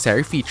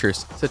necessary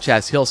features such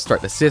as hill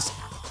start assist,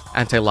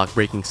 anti-lock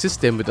braking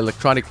system with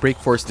electronic brake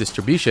force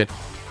distribution,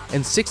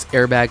 and 6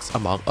 airbags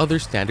among other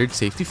standard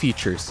safety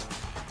features.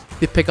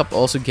 The pickup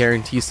also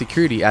guarantees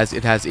security as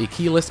it has a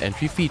keyless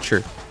entry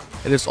feature.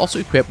 It is also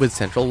equipped with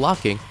central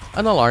locking,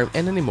 an alarm,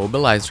 and an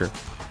immobilizer.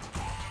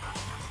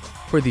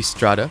 For the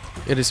Strada,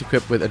 it is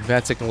equipped with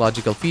advanced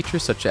technological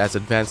features such as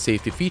advanced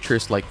safety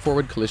features like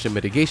forward collision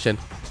mitigation,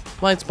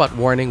 blind spot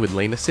warning with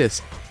lane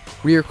assist,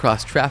 rear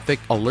cross traffic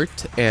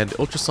alert, and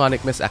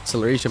ultrasonic miss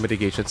acceleration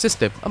mitigation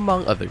system,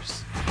 among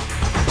others.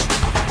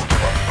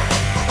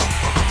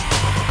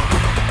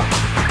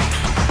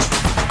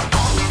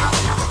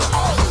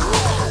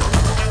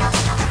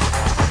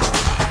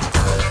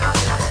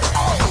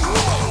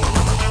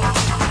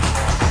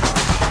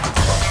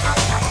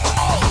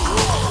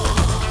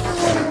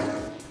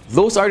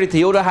 Those are the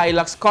Toyota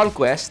Hilux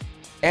Conquest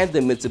and the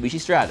Mitsubishi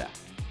Strada.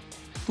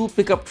 Two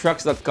pickup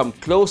trucks that come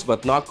close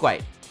but not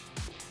quite.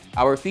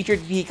 Our featured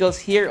vehicles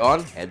here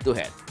on Head to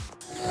Head.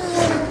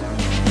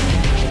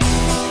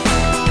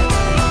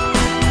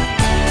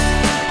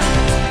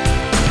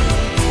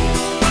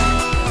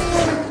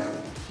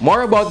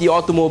 More about the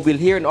automobile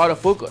here in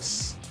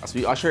Autofocus as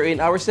we usher in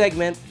our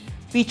segment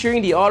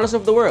featuring the autos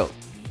of the world,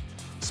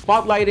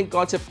 spotlighting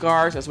concept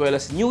cars as well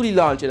as newly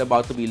launched and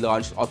about to be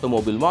launched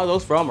automobile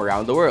models from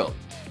around the world.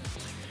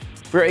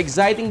 For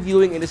exciting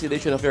viewing in this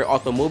edition of your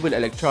Automobile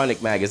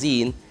Electronic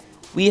Magazine,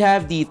 we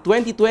have the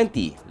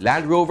 2020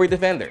 Land Rover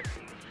Defender.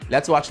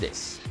 Let's watch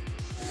this.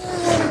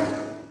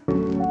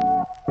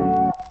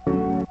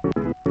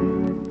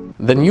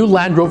 The new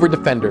Land Rover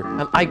Defender,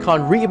 an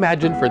icon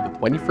reimagined for the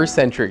 21st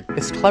century,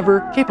 is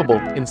clever, capable,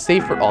 and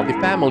safe for all the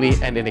family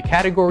and in a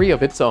category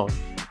of its own.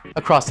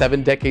 Across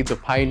 7 decades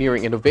of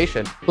pioneering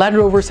innovation, Land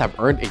Rovers have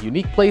earned a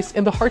unique place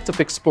in the hearts of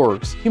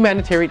explorers,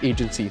 humanitarian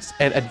agencies,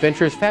 and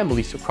adventurous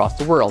families across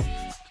the world.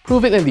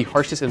 Proven in the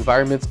harshest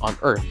environments on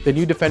Earth, the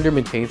new Defender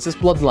maintains this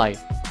bloodline.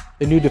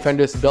 The new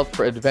Defender is built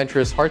for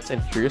adventurous hearts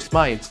and curious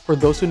minds, for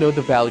those who know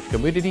the value of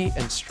community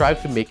and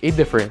strive to make a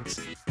difference.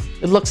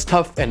 It looks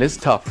tough and is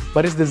tough,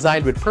 but is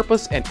designed with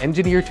purpose and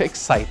engineered to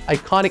excite.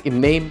 Iconic in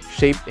name,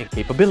 shape, and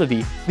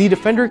capability, the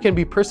Defender can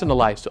be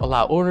personalized to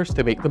allow owners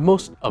to make the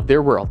most of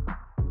their world.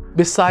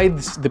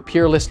 Besides the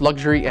peerless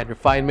luxury and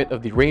refinement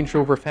of the Range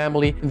Rover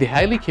family and the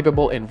highly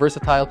capable and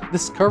versatile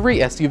Discovery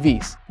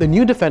SUVs, the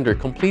new Defender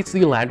completes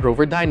the Land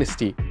Rover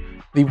dynasty.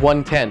 The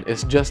 110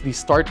 is just the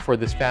start for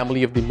this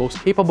family of the most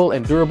capable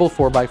and durable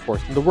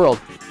 4x4s in the world.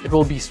 It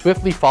will be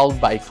swiftly followed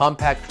by a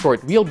compact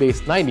short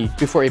wheelbase 90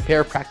 before a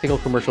pair of practical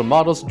commercial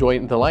models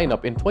join the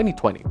lineup in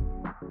 2020.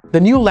 The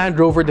new Land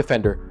Rover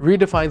Defender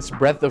redefines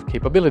breadth of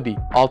capability.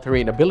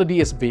 All-terrain ability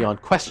is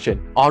beyond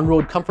question.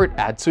 On-road comfort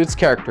adds to its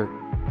character.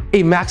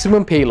 A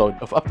maximum payload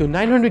of up to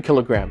 900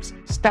 kilograms,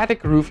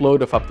 static roof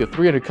load of up to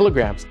 300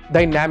 kilograms,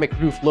 dynamic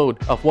roof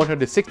load of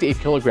 168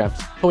 kilograms,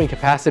 towing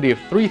capacity of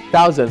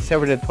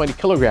 3,720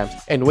 kilograms,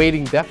 and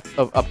weighting depth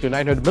of up to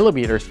 900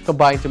 millimeters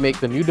combine to make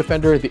the new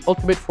Defender the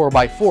ultimate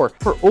 4x4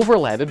 for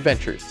overland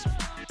adventures.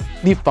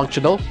 The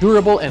functional,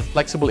 durable, and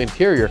flexible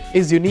interior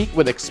is unique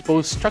with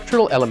exposed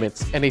structural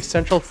elements and a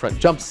central front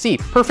jump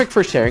seat, perfect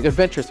for sharing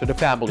adventures with the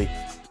family.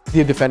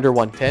 The Defender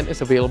 110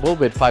 is available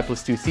with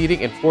 5+2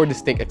 seating and 4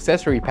 distinct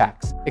accessory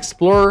packs: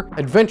 Explorer,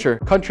 Adventure,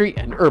 Country,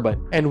 and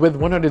Urban. And with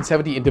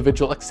 170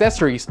 individual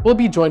accessories, will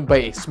be joined by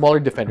a smaller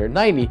Defender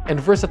 90 and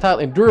versatile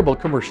and durable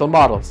commercial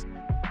models.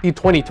 The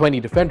 2020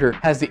 Defender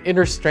has the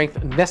inner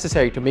strength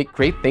necessary to make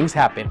great things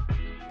happen.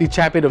 The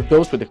champion of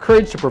those with the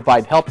courage to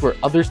provide help where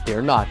others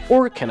dare not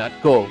or cannot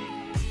go.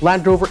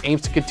 Land Rover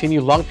aims to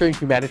continue long-term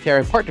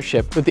humanitarian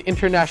partnership with the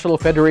International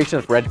Federation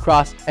of Red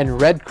Cross and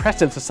Red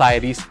Crescent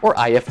Societies, or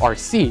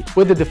IFRC,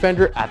 with the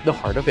Defender at the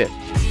heart of it.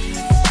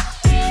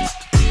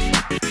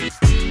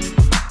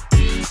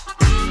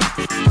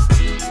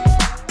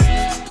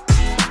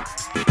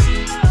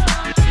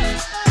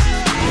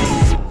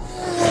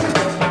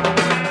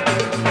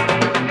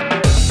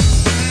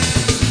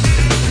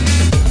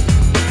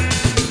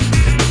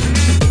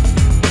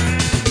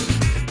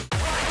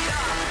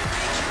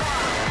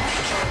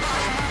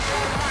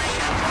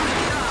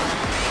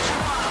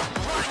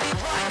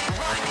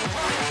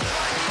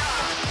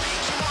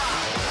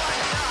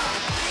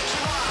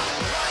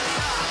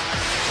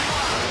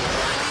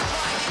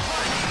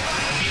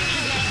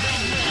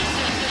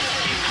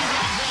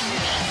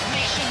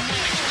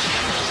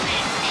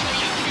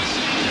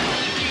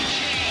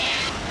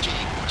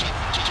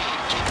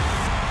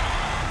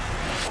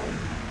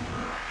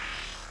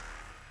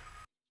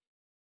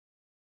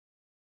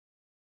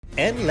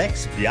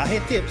 NLEX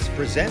Viaje Tips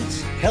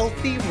presents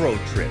Healthy Road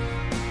Trip.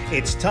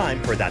 It's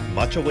time for that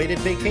much-awaited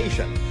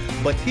vacation,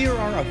 but here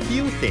are a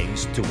few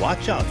things to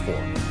watch out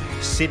for.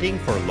 Sitting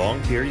for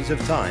long periods of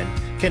time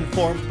can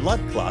form blood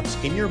clots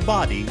in your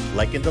body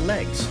like in the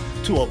legs.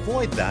 To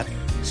avoid that,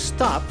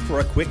 stop for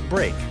a quick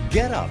break,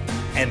 get up,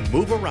 and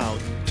move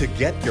around to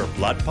get your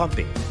blood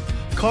pumping.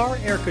 Car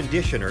air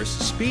conditioners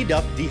speed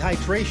up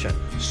dehydration,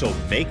 so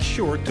make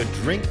sure to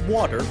drink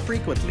water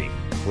frequently.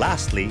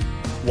 Lastly,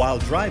 while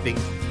driving,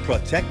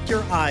 protect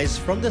your eyes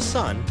from the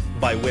sun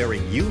by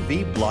wearing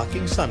UV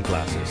blocking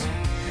sunglasses.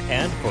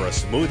 And for a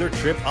smoother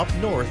trip up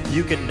north,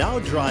 you can now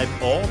drive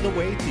all the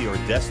way to your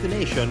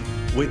destination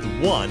with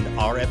one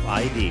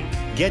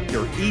RFID. Get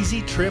your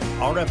Easy Trip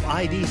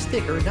RFID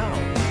sticker now.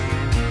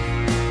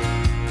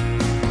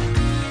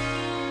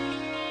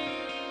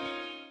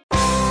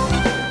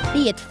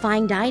 Be it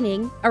fine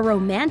dining, a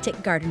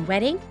romantic garden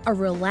wedding, a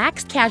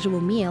relaxed casual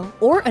meal,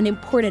 or an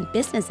important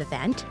business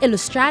event,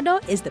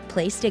 Ilustrado is the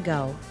place to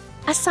go.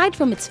 Aside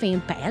from its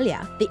famed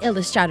paella, the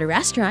Ilustrado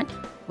restaurant,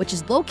 which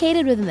is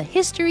located within the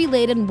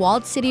history-laden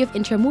walled city of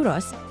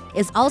Intramuros,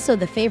 is also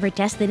the favorite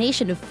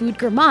destination of food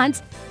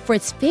gourmands for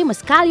its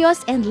famous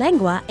callos and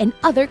lengua and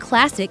other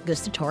classic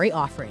gustatory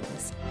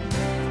offerings.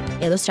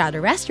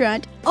 Ilustrado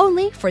restaurant,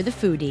 only for the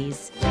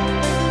foodies.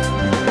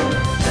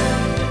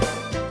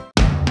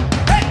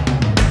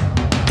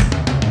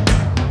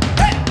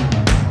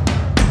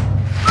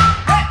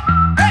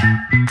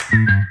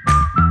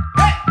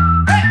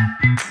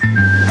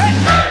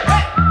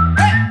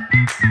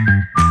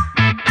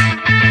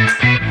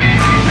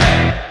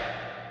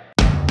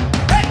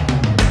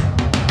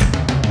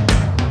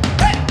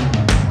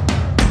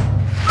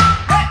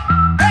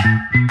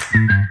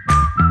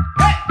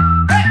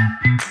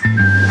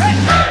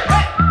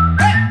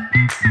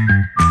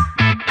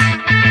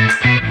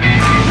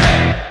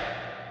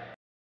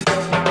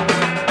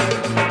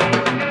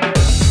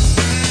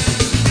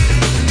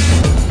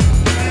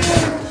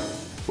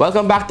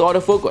 Welcome back to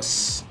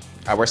Autofocus.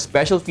 Our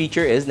special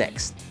feature is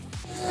next.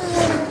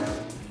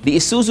 The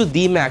Isuzu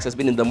D-Max has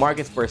been in the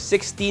market for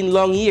 16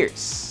 long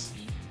years.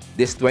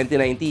 This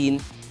 2019,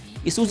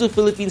 Isuzu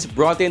Philippines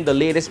brought in the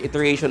latest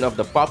iteration of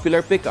the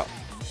popular pickup,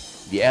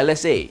 the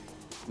LSA.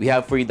 We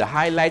have for you the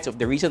highlights of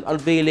the recent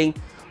unveiling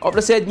of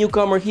the said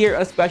newcomer here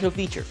on a special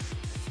feature.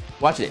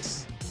 Watch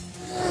this.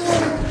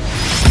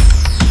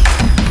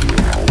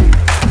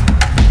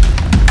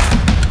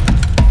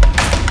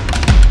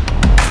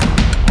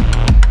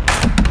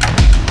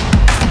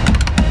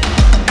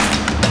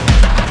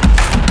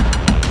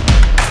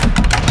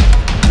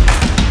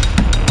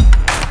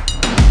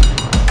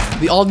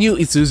 The all-new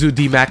Isuzu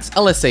D-Max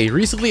LSA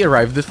recently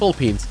arrived in the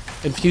Philippines,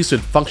 infused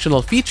with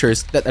functional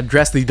features that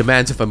address the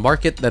demands of a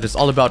market that is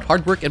all about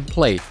hard work and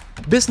play,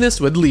 business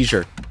with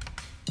leisure.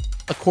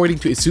 According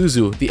to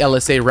Isuzu, the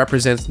LSA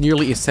represents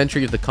nearly a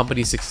century of the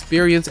company's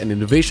experience and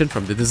innovation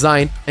from the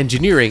design,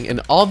 engineering,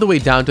 and all the way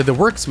down to the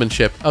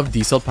workmanship of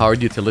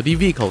diesel-powered utility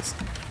vehicles.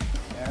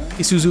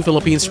 Isuzu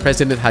Philippines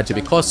President Haji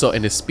Bicoso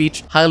in his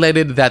speech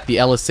highlighted that the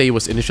LSA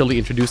was initially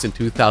introduced in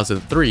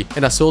 2003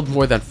 and has sold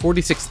more than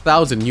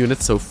 46,000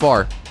 units so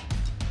far.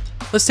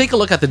 Let's take a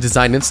look at the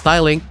design and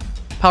styling,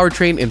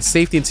 powertrain, and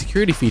safety and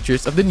security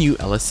features of the new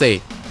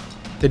LSA.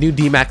 The new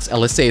D-Max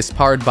LSA is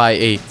powered by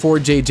a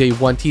 4JJ1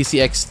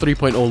 TCX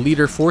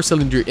 3.0-liter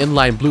 4-cylinder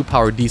inline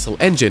blue-powered diesel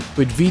engine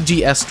with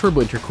VGS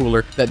turbo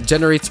intercooler that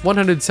generates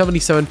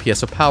 177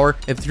 PS of power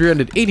and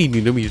 380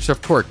 Nm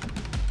of torque.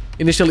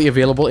 Initially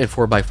available in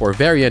 4x4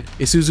 variant,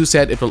 Isuzu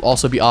said it will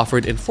also be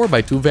offered in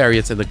 4x2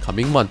 variants in the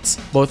coming months.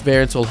 Both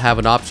variants will have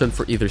an option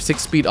for either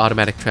 6-speed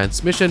automatic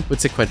transmission with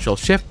sequential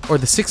shift or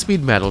the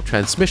 6-speed manual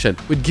transmission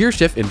with gear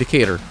shift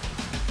indicator.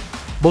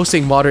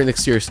 Boasting modern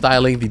exterior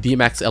styling, the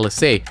D-Max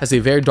LSA has a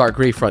very dark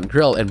gray front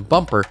grille and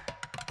bumper,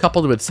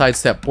 coupled with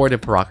side-step board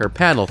and rocker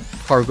panel,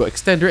 cargo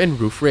extender, and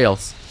roof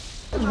rails.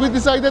 We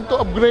decided to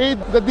upgrade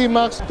the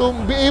D-Max to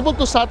be able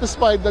to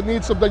satisfy the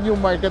needs of the new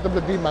market of the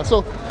D-Max.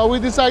 So we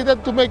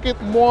decided to make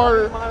it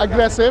more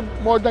aggressive,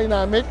 more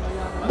dynamic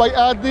by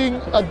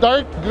adding a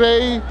dark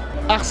gray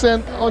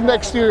accent on the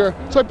exterior.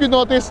 So if you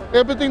notice,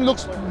 everything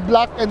looks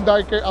black and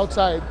darker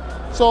outside.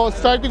 So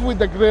starting with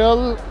the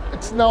grille,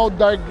 it's now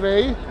dark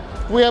gray.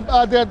 We have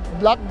added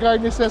black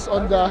garnishes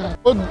on the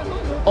hood,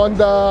 on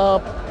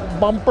the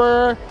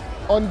bumper,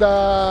 on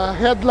the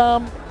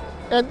headlamp,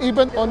 and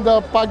even on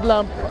the fog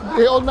lamp.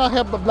 They all now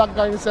have the black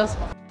garnishes.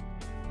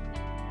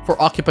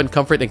 For occupant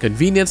comfort and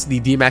convenience, the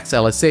D-Max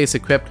LSA is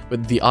equipped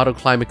with the auto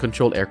climate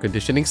control air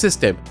conditioning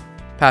system,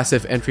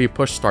 passive entry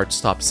push start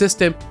stop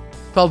system,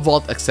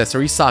 12-volt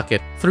accessory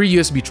socket, 3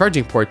 USB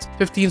charging ports,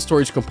 15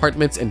 storage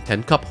compartments, and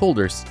 10 cup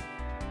holders.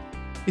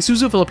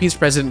 Isuzu Philippines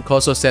President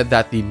Coso said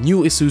that the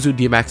new Isuzu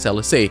D-Max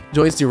LSA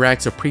joins the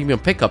ranks of premium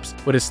pickups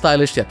with its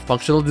stylish yet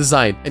functional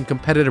design and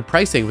competitive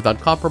pricing without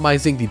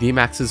compromising the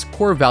D-Max's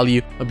core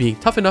value of being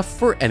tough enough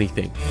for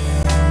anything.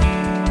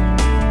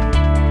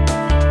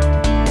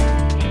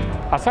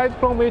 Aside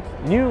from its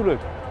new look,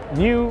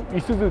 new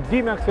Isuzu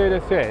D-Max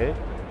LSA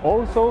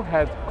also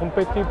has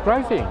competitive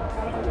pricing,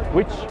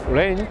 which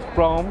range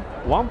from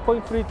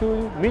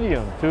 1.32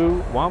 million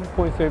to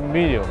 1.7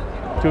 million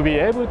to be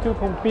able to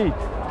compete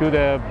to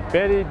the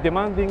very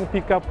demanding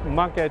pickup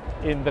market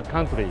in the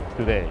country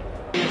today.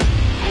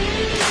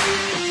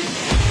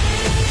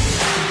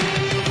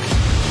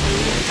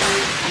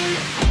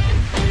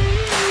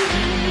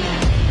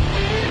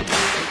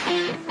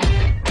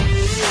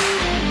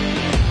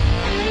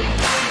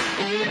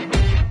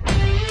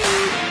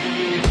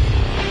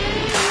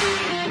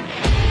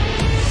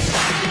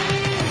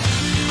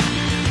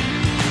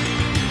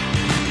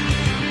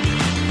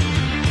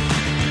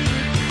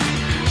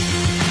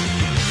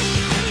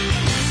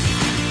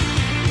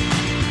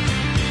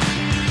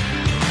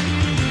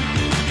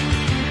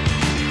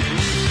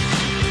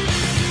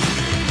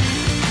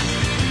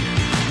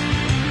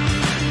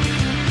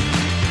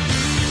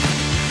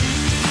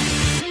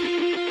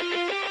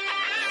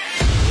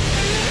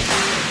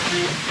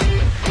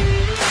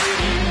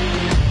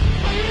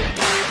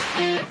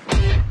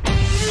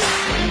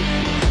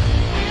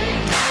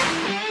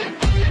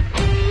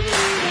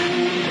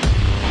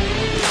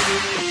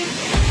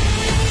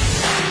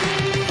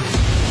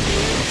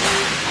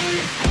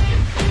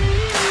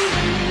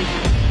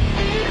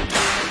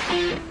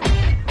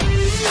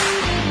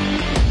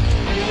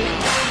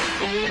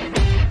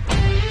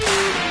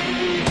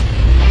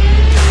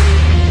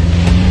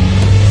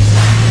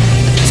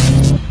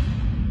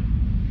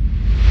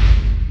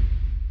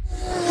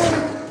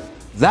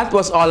 That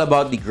was all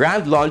about the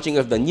grand launching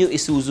of the new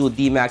Isuzu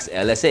D-Max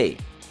LSA,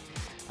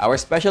 our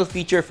special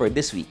feature for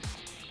this week.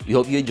 We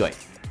hope you enjoyed.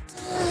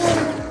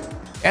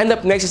 And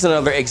up next is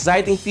another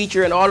exciting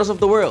feature in autos of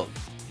the world.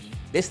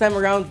 This time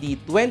around, the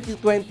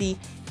 2020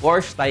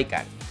 Porsche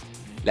Taycan.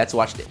 Let's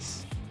watch this.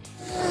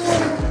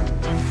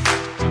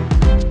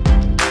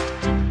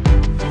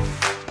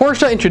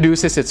 Porsche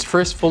introduces its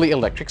first fully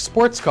electric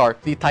sports car,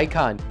 the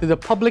Taycan, to the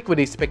public with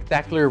a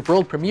spectacular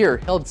world premiere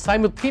held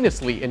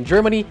simultaneously in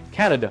Germany,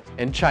 Canada,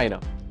 and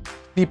China.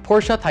 The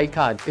Porsche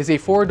Taycan is a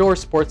four-door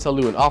sports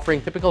saloon offering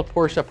typical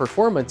Porsche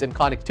performance and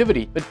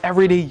connectivity with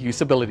everyday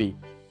usability.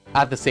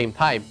 At the same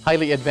time,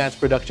 highly advanced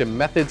production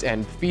methods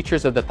and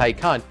features of the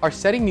Taycan are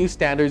setting new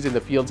standards in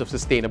the fields of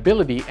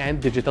sustainability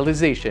and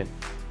digitalization.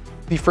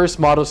 The first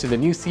models in the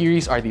new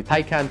series are the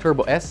Taycan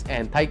Turbo S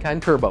and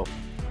Taycan Turbo.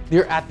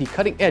 They're at the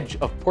cutting edge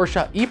of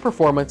Porsche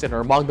e-performance and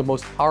are among the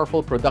most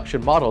powerful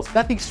production models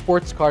that the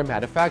sports car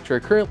manufacturer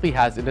currently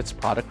has in its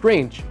product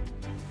range.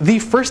 The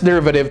first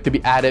derivative to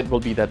be added will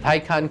be the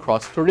Taycan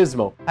Cross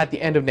Turismo at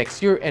the end of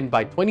next year, and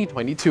by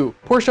 2022,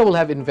 Porsche will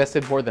have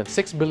invested more than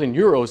 6 billion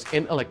euros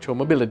in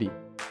electromobility.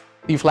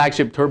 The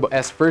flagship Turbo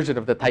S version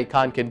of the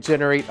Taycan can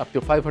generate up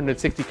to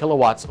 560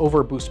 kilowatts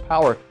overboost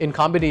power in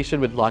combination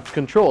with launch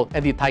control,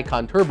 and the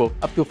Taycan Turbo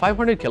up to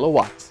 500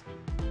 kilowatts.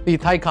 The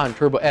Taycan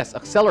Turbo S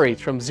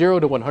accelerates from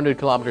 0 to 100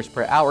 km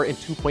per hour in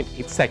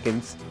 2.8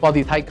 seconds, while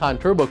the Taycan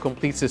Turbo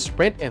completes the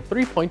sprint in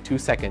 3.2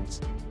 seconds.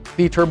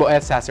 The Turbo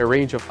S has a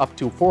range of up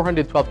to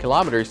 412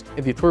 km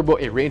and the Turbo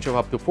a range of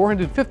up to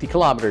 450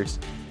 km.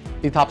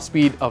 The top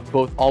speed of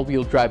both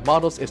all-wheel drive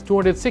models is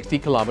 260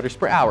 km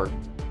per hour.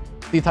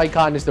 The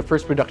Taycan is the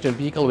first production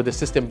vehicle with a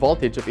system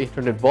voltage of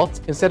 800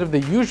 volts instead of the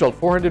usual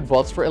 400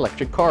 volts for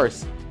electric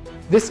cars.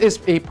 This is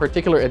a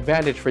particular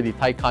advantage for the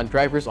Taycan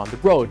drivers on the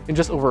road. In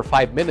just over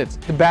 5 minutes,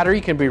 the battery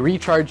can be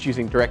recharged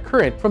using direct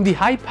current from the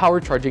high-power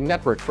charging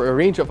network for a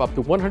range of up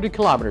to 100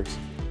 kilometers.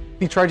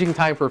 The charging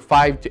time for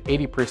 5 to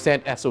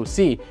 80%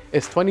 SOC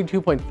is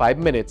 22.5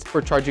 minutes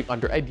for charging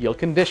under ideal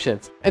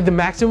conditions, and the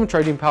maximum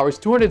charging power is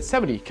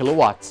 270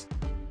 kilowatts.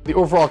 The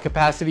overall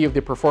capacity of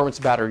the Performance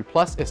Battery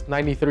Plus is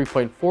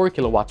 93.4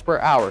 kilowatts per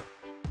hour.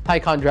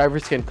 Taycan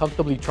drivers can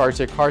comfortably charge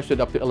their cars with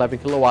up to 11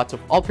 kilowatts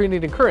of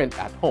alternating current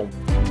at home.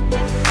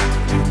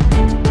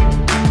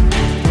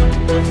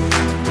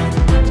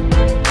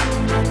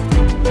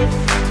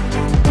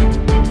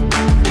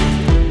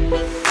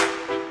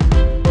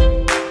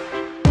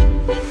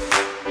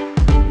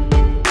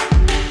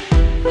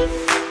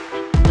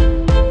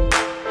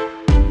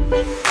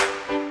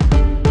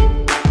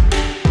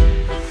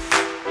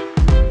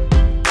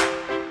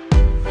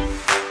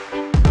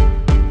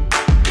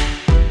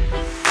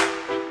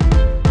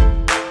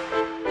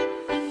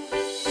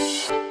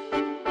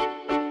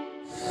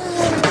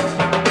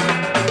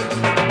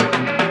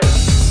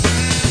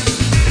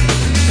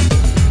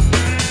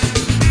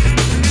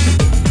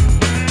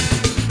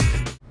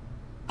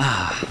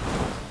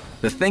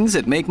 The things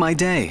that make my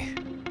day.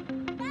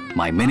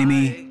 My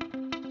mini-me,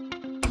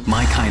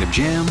 my kind of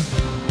jam,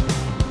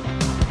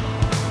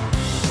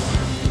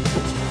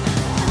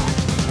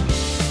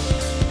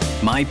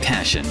 my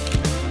passion,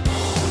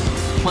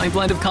 my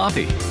blend of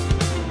coffee,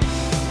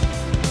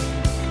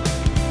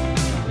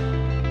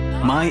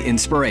 my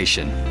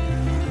inspiration.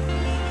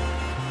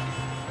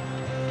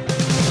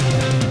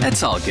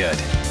 That's all good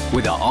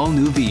with the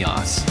all-new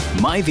Vios.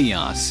 My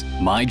Vios,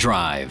 my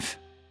drive.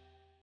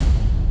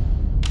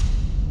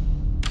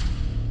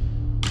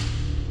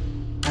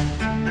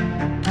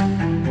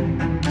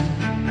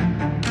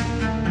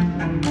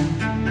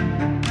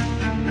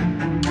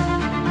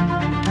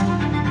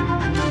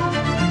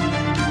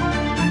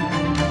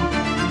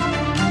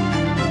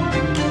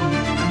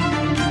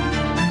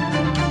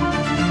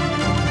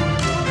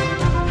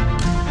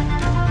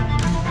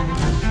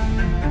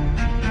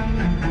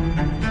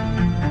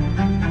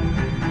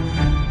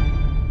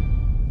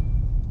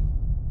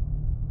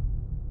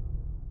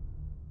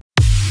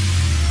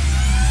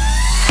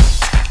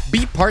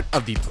 Be part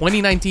of the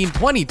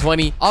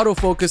 2019-2020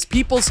 Autofocus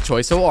People's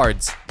Choice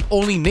Awards, the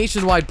only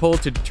nationwide poll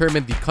to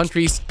determine the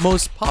country's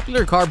most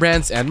popular car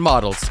brands and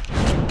models.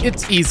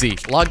 It's easy.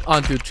 Log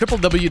on to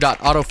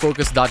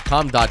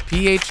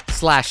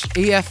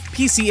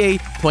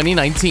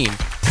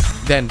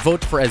www.autofocus.com.ph/AFPCA2019. Then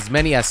vote for as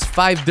many as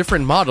 5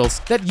 different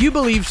models that you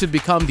believe should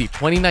become the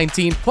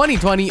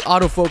 2019-2020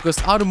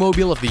 Autofocus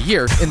Automobile of the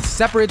Year in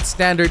separate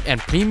standard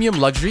and premium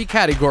luxury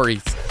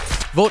categories.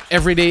 Vote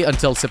every day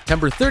until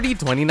September 30,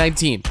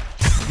 2019.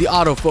 The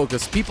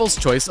Autofocus People's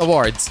Choice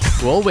Awards.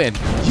 Who will win?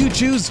 You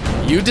choose,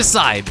 you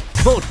decide.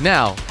 Vote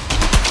now.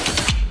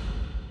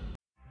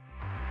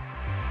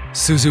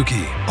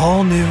 Suzuki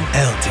All-New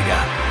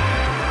Ertiga.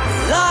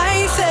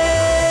 Life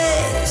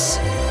is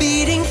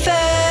beating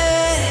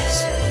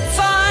fast.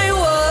 Find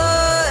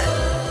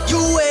what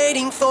you're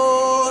waiting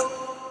for.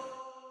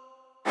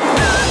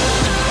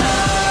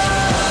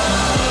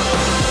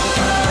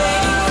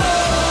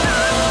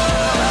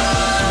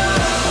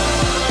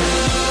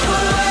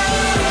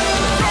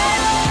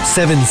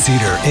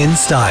 Seven-seater in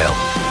style.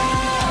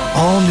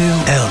 All-New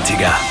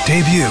Ertiga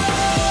debut.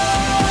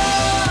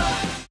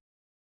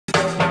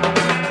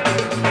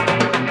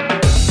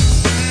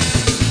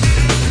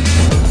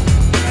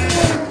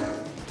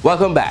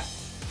 Welcome back.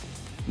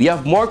 We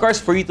have more cars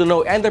for you to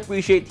know and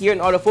appreciate here in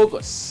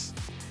Autofocus,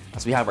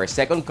 as we have our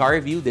second car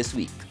review this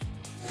week.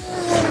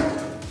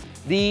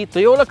 The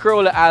Toyota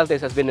Corolla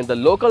Altis has been in the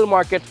local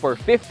market for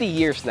 50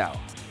 years now.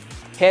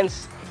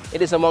 Hence,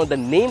 it is among the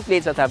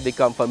nameplates that have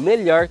become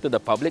familiar to the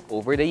public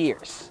over the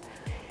years.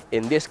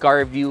 In this car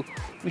review,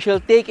 we shall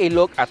take a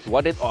look at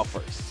what it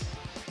offers.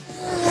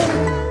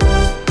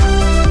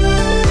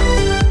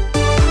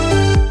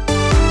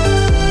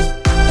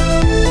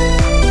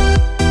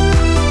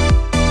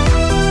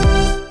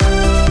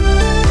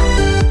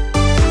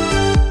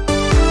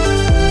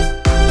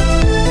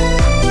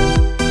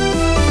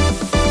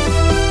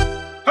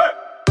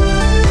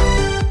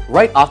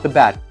 Right off the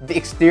bat, the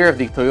exterior of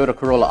the Toyota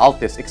Corolla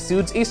Altis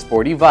exudes a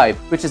sporty vibe,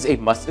 which is a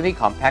must in a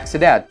compact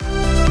sedan.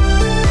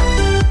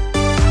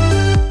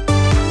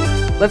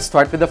 Let's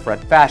start with the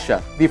front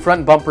fascia. The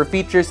front bumper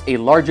features a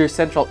larger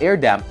central air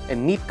dam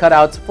and neat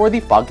cutouts for the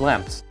fog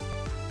lamps.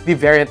 The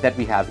variant that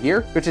we have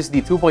here, which is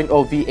the 2.0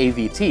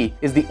 VAVT,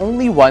 is the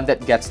only one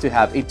that gets to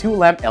have a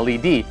 2-lamp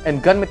LED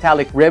and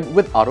gunmetallic rib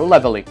with auto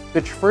leveling,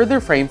 which further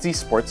frames the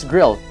sports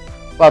grille,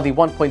 while the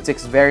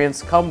 1.6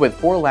 variants come with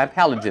 4-lamp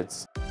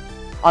halogens.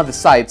 On the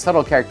side,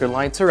 subtle character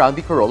lines surround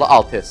the Corolla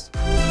Altis.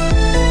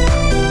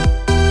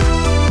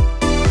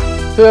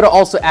 Toyota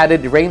also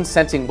added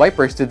rain-sensing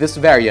wipers to this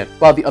variant,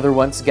 while the other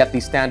ones get the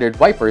standard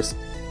wipers.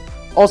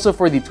 Also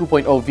for the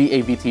 2.0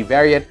 VAVT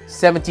variant,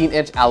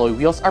 17-inch alloy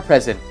wheels are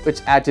present,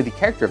 which add to the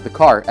character of the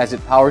car as it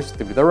powers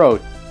through the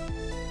road.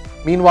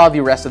 Meanwhile,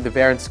 the rest of the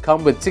variants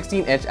come with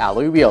 16-inch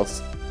alloy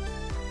wheels.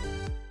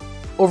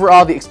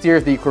 Overall, the exterior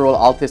of the Corolla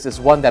Altis is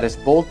one that is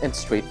bold and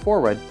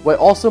straightforward, while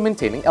also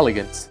maintaining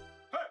elegance.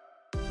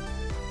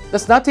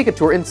 Let's now take a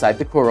tour inside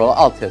the Corolla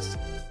Altis.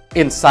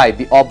 Inside,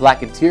 the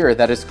all-black interior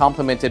that is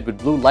complemented with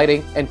blue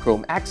lighting and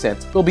chrome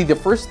accents will be the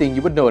first thing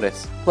you would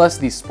notice, plus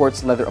the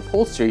sports leather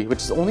upholstery, which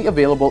is only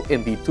available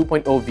in the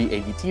 2.0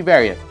 VAVT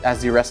variant,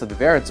 as the rest of the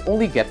variants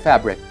only get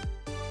fabric.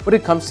 When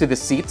it comes to the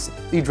seats,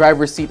 the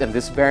driver's seat in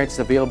this variant is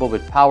available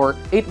with power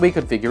 8-way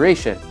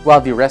configuration,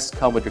 while the rest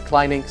come with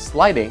reclining,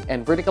 sliding,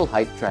 and vertical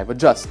height drive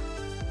adjust.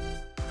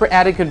 For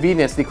added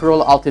convenience, the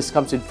Corolla Altis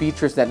comes with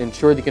features that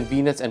ensure the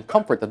convenience and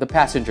comfort of the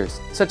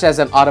passengers, such as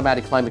an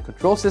automatic climate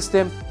control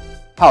system,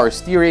 power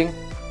steering,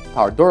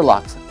 power door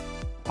locks,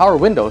 power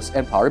windows,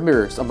 and power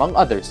mirrors, among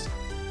others.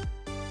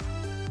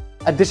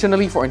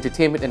 Additionally, for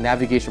entertainment and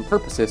navigation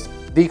purposes,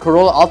 the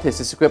Corolla Altis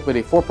is equipped with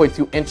a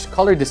 4.2-inch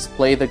color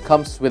display that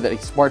comes with a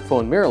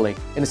smartphone mirror link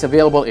and is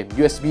available in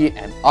USB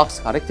and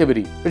aux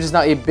connectivity, which is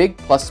now a big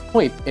plus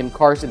point in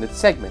cars in its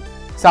segment.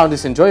 Sound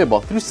is enjoyable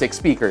through 6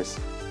 speakers.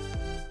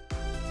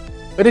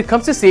 When it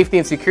comes to safety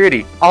and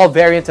security, all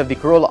variants of the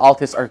Corolla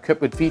Altis are equipped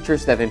with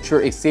features that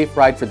ensure a safe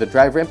ride for the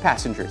driver and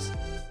passengers.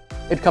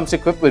 It comes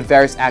equipped with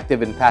various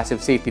active and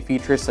passive safety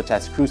features such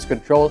as cruise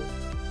control,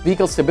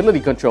 vehicle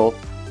stability control,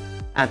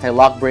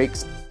 anti-lock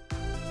brakes,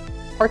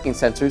 parking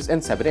sensors,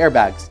 and 7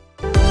 airbags.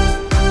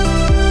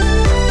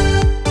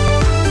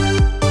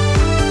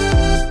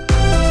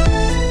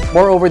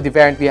 Moreover, the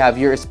variant we have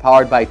here is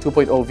powered by a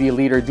 2.0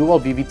 V-liter dual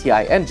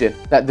VVTi engine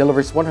that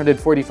delivers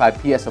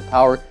 145 PS of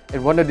power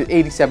and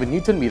 187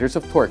 Nm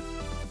of torque,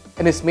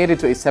 and is mated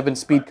to a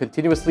 7-speed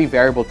continuously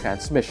variable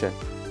transmission.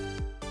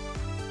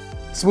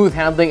 Smooth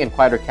handling and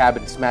quieter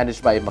cabin is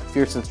managed by a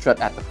McPherson strut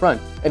at the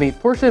front and a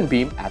torsion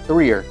beam at the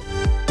rear.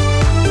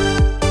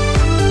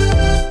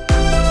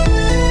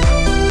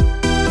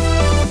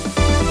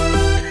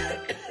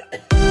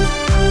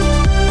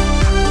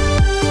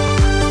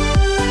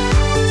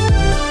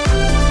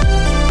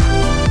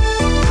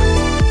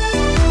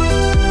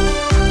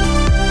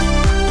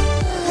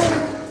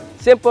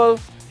 Simple,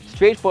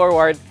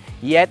 straightforward,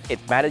 yet it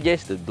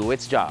manages to do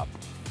its job.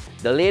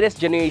 The latest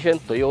generation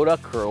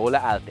Toyota Corolla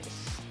Altis.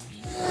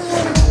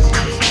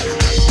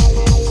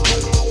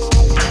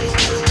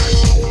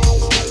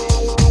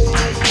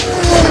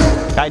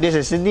 Hi, this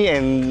is Sydney,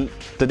 and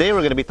today we're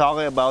going to be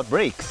talking about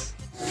brakes.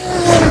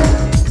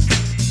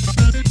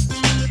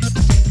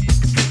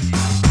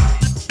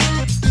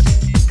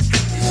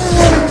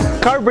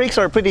 Car brakes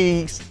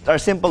are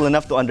simple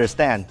enough to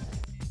understand.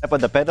 Step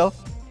on the pedal,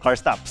 car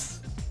stops.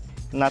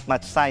 Not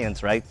much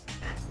science, right?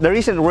 The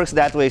reason it works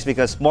that way is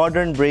because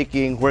modern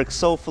braking works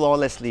so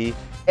flawlessly,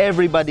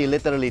 everybody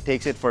literally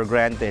takes it for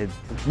granted.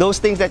 Those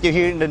things that you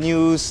hear in the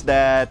news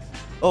that,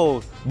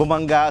 oh,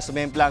 bumangga,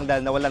 sumemplang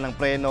dahil nawala ng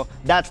preno,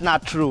 that's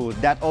not true.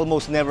 That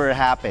almost never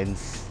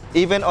happens.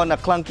 Even on a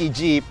clunky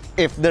Jeep,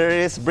 if there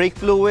is brake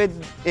fluid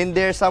in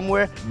there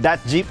somewhere, that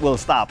Jeep will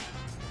stop.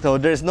 So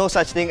there's no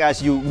such thing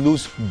as you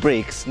lose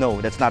brakes. No,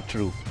 that's not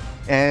true.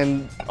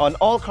 And on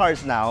all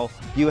cars now,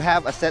 you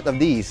have a set of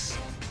these.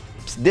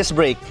 This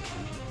brake.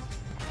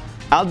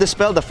 I'll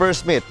dispel the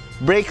first myth.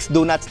 Brakes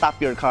do not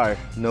stop your car.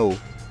 No.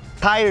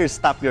 Tires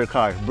stop your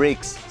car.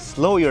 Brakes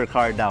slow your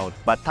car down.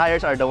 But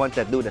tires are the ones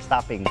that do the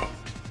stopping.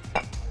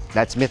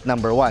 That's myth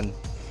number 1.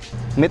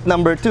 Myth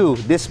number 2.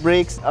 Disc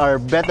brakes are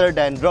better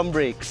than drum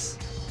brakes.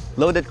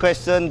 Loaded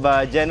question,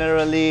 but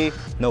generally,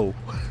 no.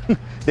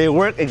 They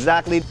work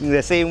exactly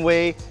the same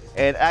way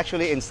And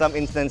actually, in some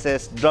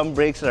instances, drum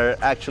brakes are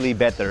actually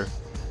better.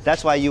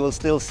 That's why you will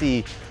still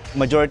see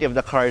majority of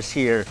the cars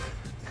here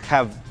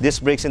have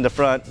disc brakes in the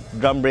front,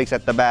 drum brakes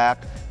at the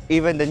back.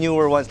 Even the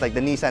newer ones like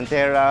the Nissan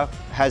Terra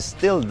has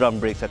still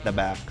drum brakes at the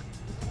back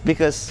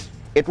because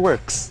it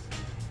works.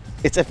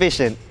 It's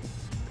efficient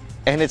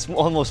and it's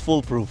almost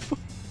foolproof.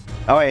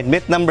 Okay,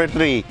 myth number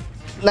 3.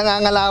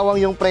 Nangangalawang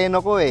yung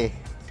preno ko eh.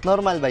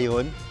 Normal ba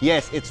yun?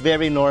 Yes, it's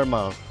very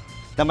normal.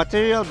 The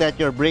material that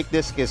your brake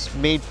disc is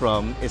made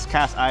from is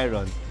cast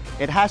iron.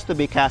 It has to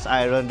be cast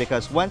iron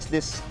because once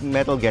this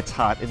metal gets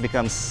hot, it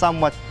becomes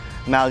somewhat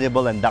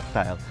malleable and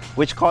ductile,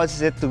 which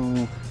causes it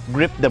to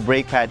grip the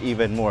brake pad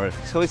even more.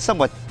 So it's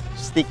somewhat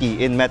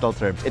sticky in metal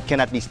terms. It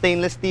cannot be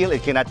stainless steel,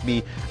 it cannot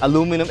be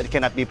aluminum, it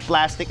cannot be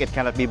plastic, it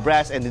cannot be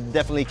brass, and it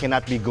definitely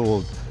cannot be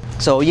gold.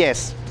 So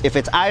yes, if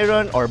it's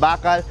iron or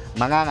bakal,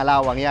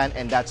 mangangalawang yan,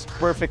 and that's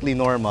perfectly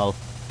normal.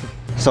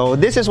 So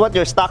this is what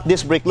your stock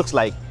disc brake looks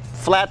like.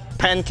 Flat,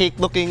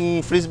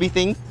 pancake-looking frisbee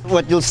thing.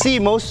 What you'll see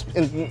most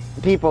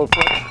people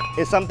put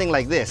is something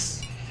like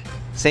this.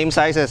 Same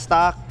size as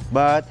stock,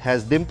 but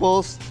has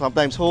dimples,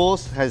 sometimes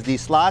holes, has these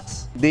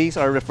slots. These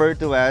are referred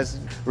to as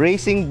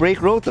racing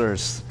brake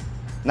rotors.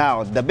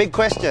 Now, the big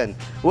question,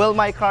 will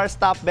my car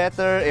stop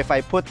better if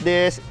I put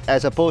this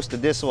as opposed to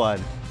this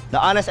one? The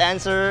honest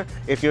answer,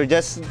 if you're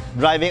just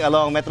driving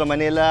along Metro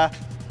Manila,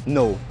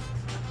 no.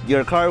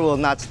 Your car will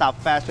not stop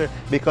faster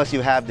because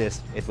you have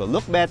this. It will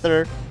look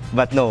better,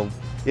 but no,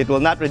 it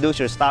will not reduce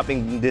your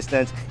stopping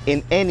distance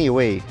in any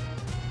way.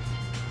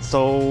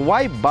 So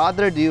why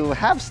bother do you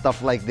have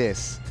stuff like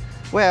this?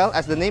 Well,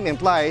 as the name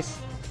implies,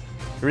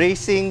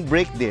 racing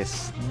brake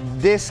disc.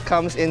 This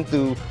comes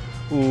into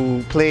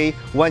play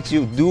once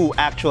you do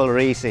actual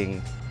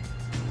racing.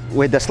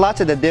 With the slots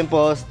and the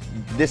dimples,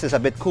 this is a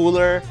bit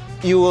cooler.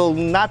 You will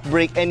not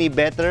brake any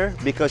better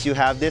because you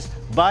have this,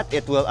 but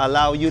it will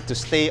allow you to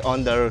stay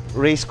on the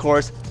race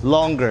course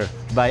longer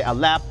by a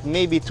lap,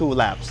 maybe 2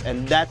 laps,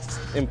 and that's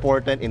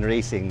important in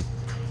racing.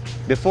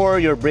 Before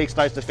your brake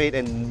starts to fade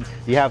and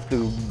you have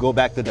to go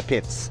back to the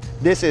pits.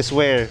 This is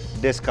where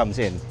this comes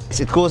in.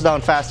 It cools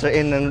down faster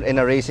in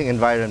a racing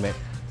environment,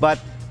 but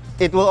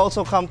it will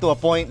also come to a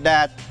point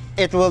that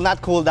it will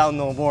not cool down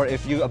no more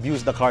if you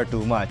abuse the car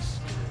too much.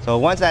 So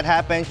once that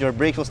happens, your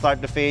brakes will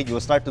start to fade, you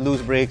will start to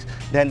lose brakes,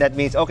 then that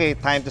means, okay,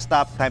 time to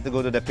stop, time to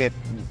go to the pit,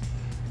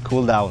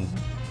 cool down.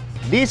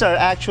 These are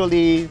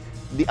actually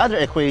the other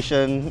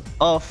equation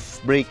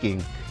of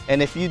braking. And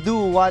if you do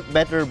want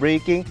better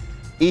braking,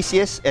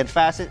 easiest and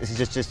fastest is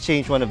just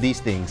change one of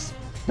these things.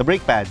 The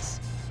brake pads.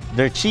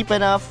 They're cheap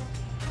enough,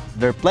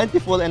 they're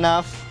plentiful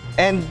enough,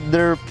 and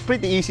they're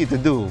pretty easy to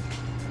do.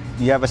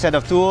 You have a set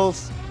of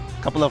tools,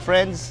 a couple of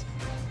friends,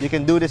 you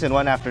can do this in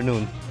one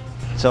afternoon.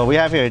 So we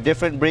have here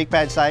different brake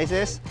pad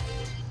sizes,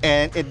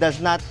 and it does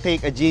not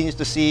take a genius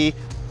to see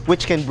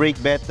which can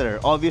brake better.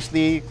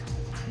 Obviously,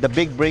 the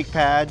big brake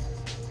pad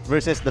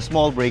versus the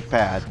small brake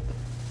pad.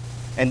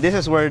 And this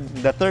is where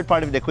the third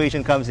part of the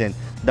equation comes in,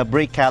 the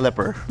brake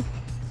caliper.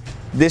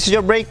 This is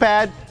your brake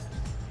pad.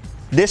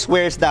 This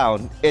wears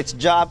down. Its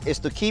job is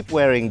to keep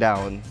wearing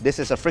down. This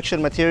is a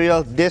friction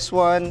material. This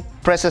one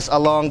presses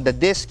along the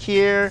disc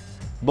here,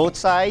 both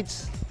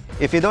sides.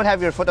 If you don't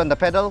have your foot on the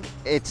pedal,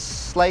 it's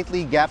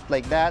slightly gapped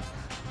like that.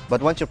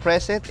 But once you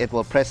press it, it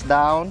will press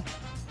down.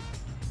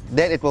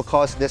 Then it will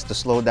cause this to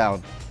slow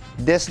down.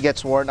 This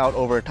gets worn out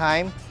over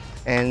time.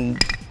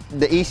 And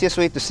the easiest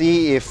way to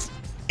see if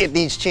it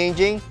needs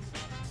changing,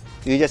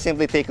 you just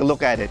simply take a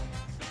look at it.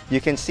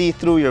 You can see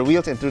through your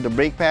wheels and through the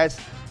brake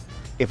pads.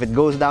 If it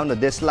goes down to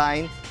this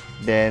line,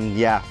 then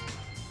yeah,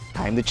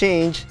 time to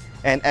change.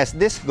 And as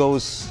this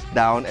goes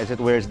down, as it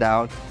wears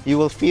down, you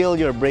will feel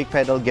your brake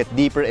pedal get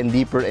deeper and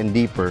deeper and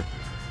deeper.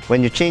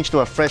 When you change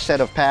to a fresh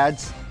set of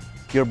pads,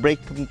 your brake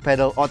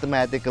pedal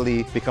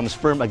automatically becomes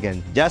firm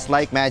again, just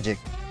like magic.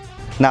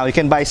 Now you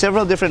can buy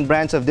several different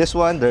brands of this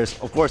one. There's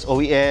of course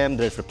OEM,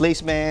 there's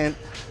replacement,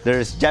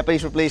 there's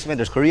Japanese replacement,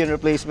 there's Korean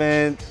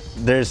replacement,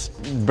 there's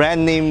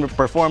brand name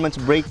performance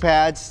brake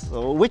pads.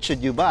 So which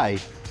should you buy?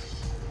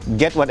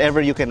 Get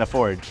whatever you can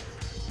afford.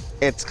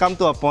 It's come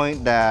to a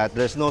point that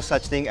there's no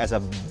such thing as a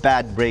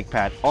bad brake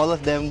pad. All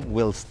of them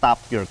will stop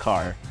your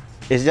car.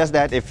 It's just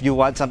that if you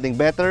want something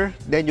better,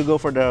 then you go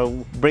for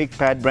the brake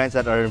pad brands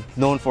that are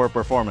known for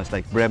performance,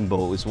 like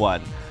Brembo is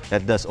one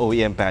that does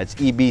OEM pads,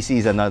 EBC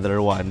is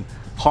another one,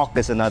 Hawk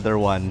is another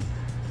one.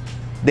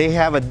 They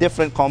have a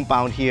different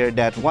compound here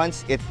that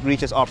once it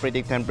reaches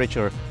operating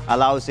temperature,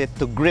 allows it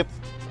to grip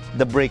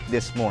the brake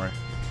disc more,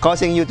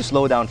 causing you to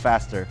slow down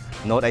faster.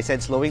 Note I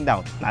said slowing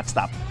down, not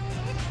stop.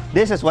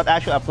 This is what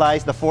actually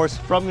applies the force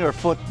from your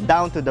foot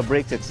down to the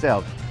brakes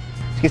itself.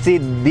 You can see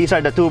these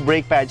are the two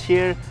brake pads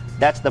here.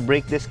 That's the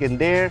brake disc in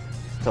there.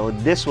 So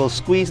this will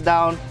squeeze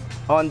down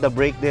on the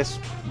brake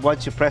disc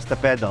once you press the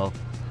pedal.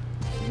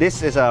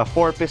 This is a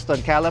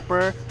 4-piston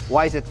caliper.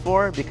 Why is it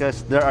 4?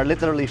 Because there are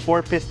literally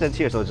 4 pistons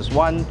here. So it's just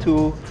 1,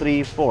 2,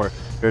 3, 4.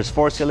 There's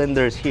 4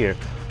 cylinders here.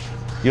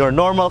 Your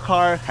normal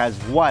car has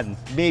 1,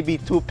 maybe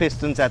 2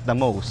 pistons at the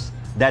most.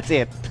 That's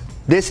it.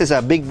 This is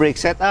a big brake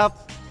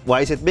setup.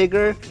 Why is it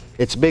bigger?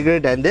 It's bigger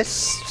than this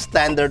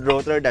standard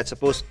rotor that's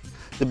supposed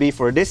to be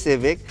for this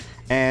Civic.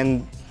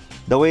 And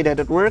the way that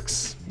it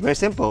works, very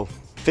simple.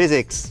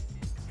 Physics.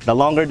 The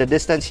longer the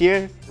distance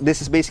here,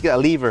 this is basically a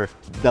lever.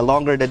 The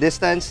longer the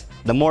distance,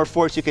 the more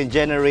force you can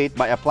generate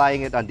by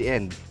applying it on the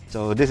end.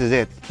 So this is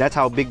it. That's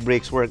how big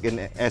brakes work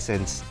in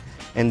essence.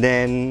 And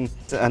then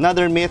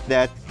another myth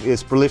that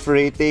is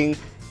proliferating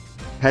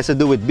has to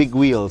do with big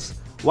wheels.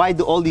 Why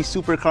do all these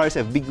supercars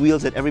have big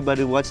wheels that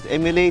everybody wants to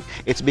emulate?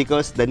 It's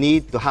because the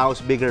need to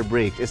house bigger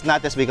brakes. It's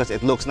not just because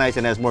it looks nice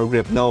and has more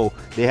grip. No,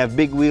 they have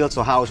big wheels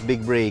to house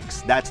big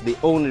brakes. That's the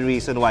only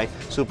reason why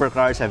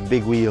supercars have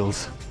big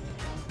wheels.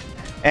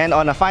 And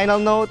on a final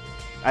note,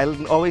 I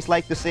always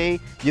like to say,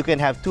 you can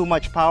have too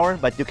much power,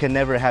 but you can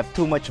never have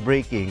too much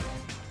braking.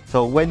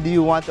 So when do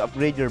you want to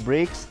upgrade your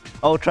brakes?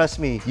 Oh, trust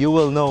me, you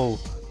will know.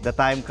 The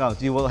time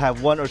comes. You will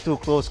have 1 or 2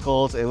 close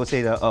calls and will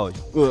say that, oh,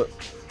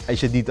 I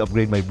should need to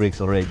upgrade my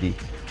brakes already.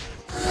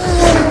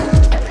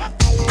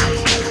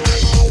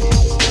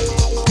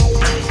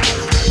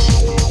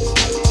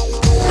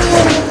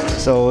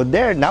 So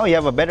there, now you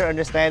have a better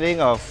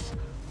understanding of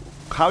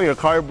how your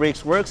car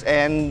brakes works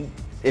and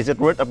is it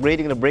worth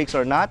upgrading the brakes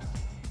or not?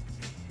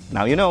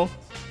 Now you know.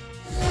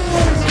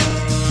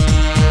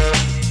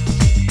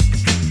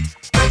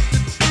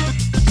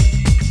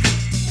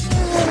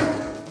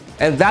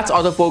 And that's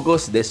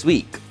Autofocus this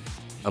week.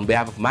 On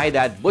behalf of my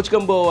dad, Butch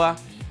Gamboa,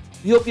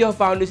 we hope you have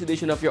found this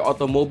edition of your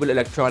Automobile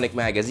Electronic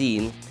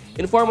Magazine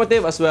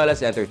informative as well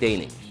as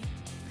entertaining.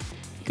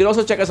 You can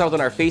also check us out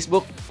on our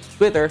Facebook,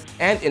 Twitter,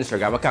 and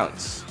Instagram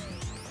accounts.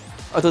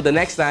 Until the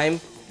next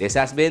time, this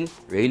has been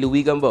Ray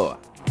Louis Gamboa.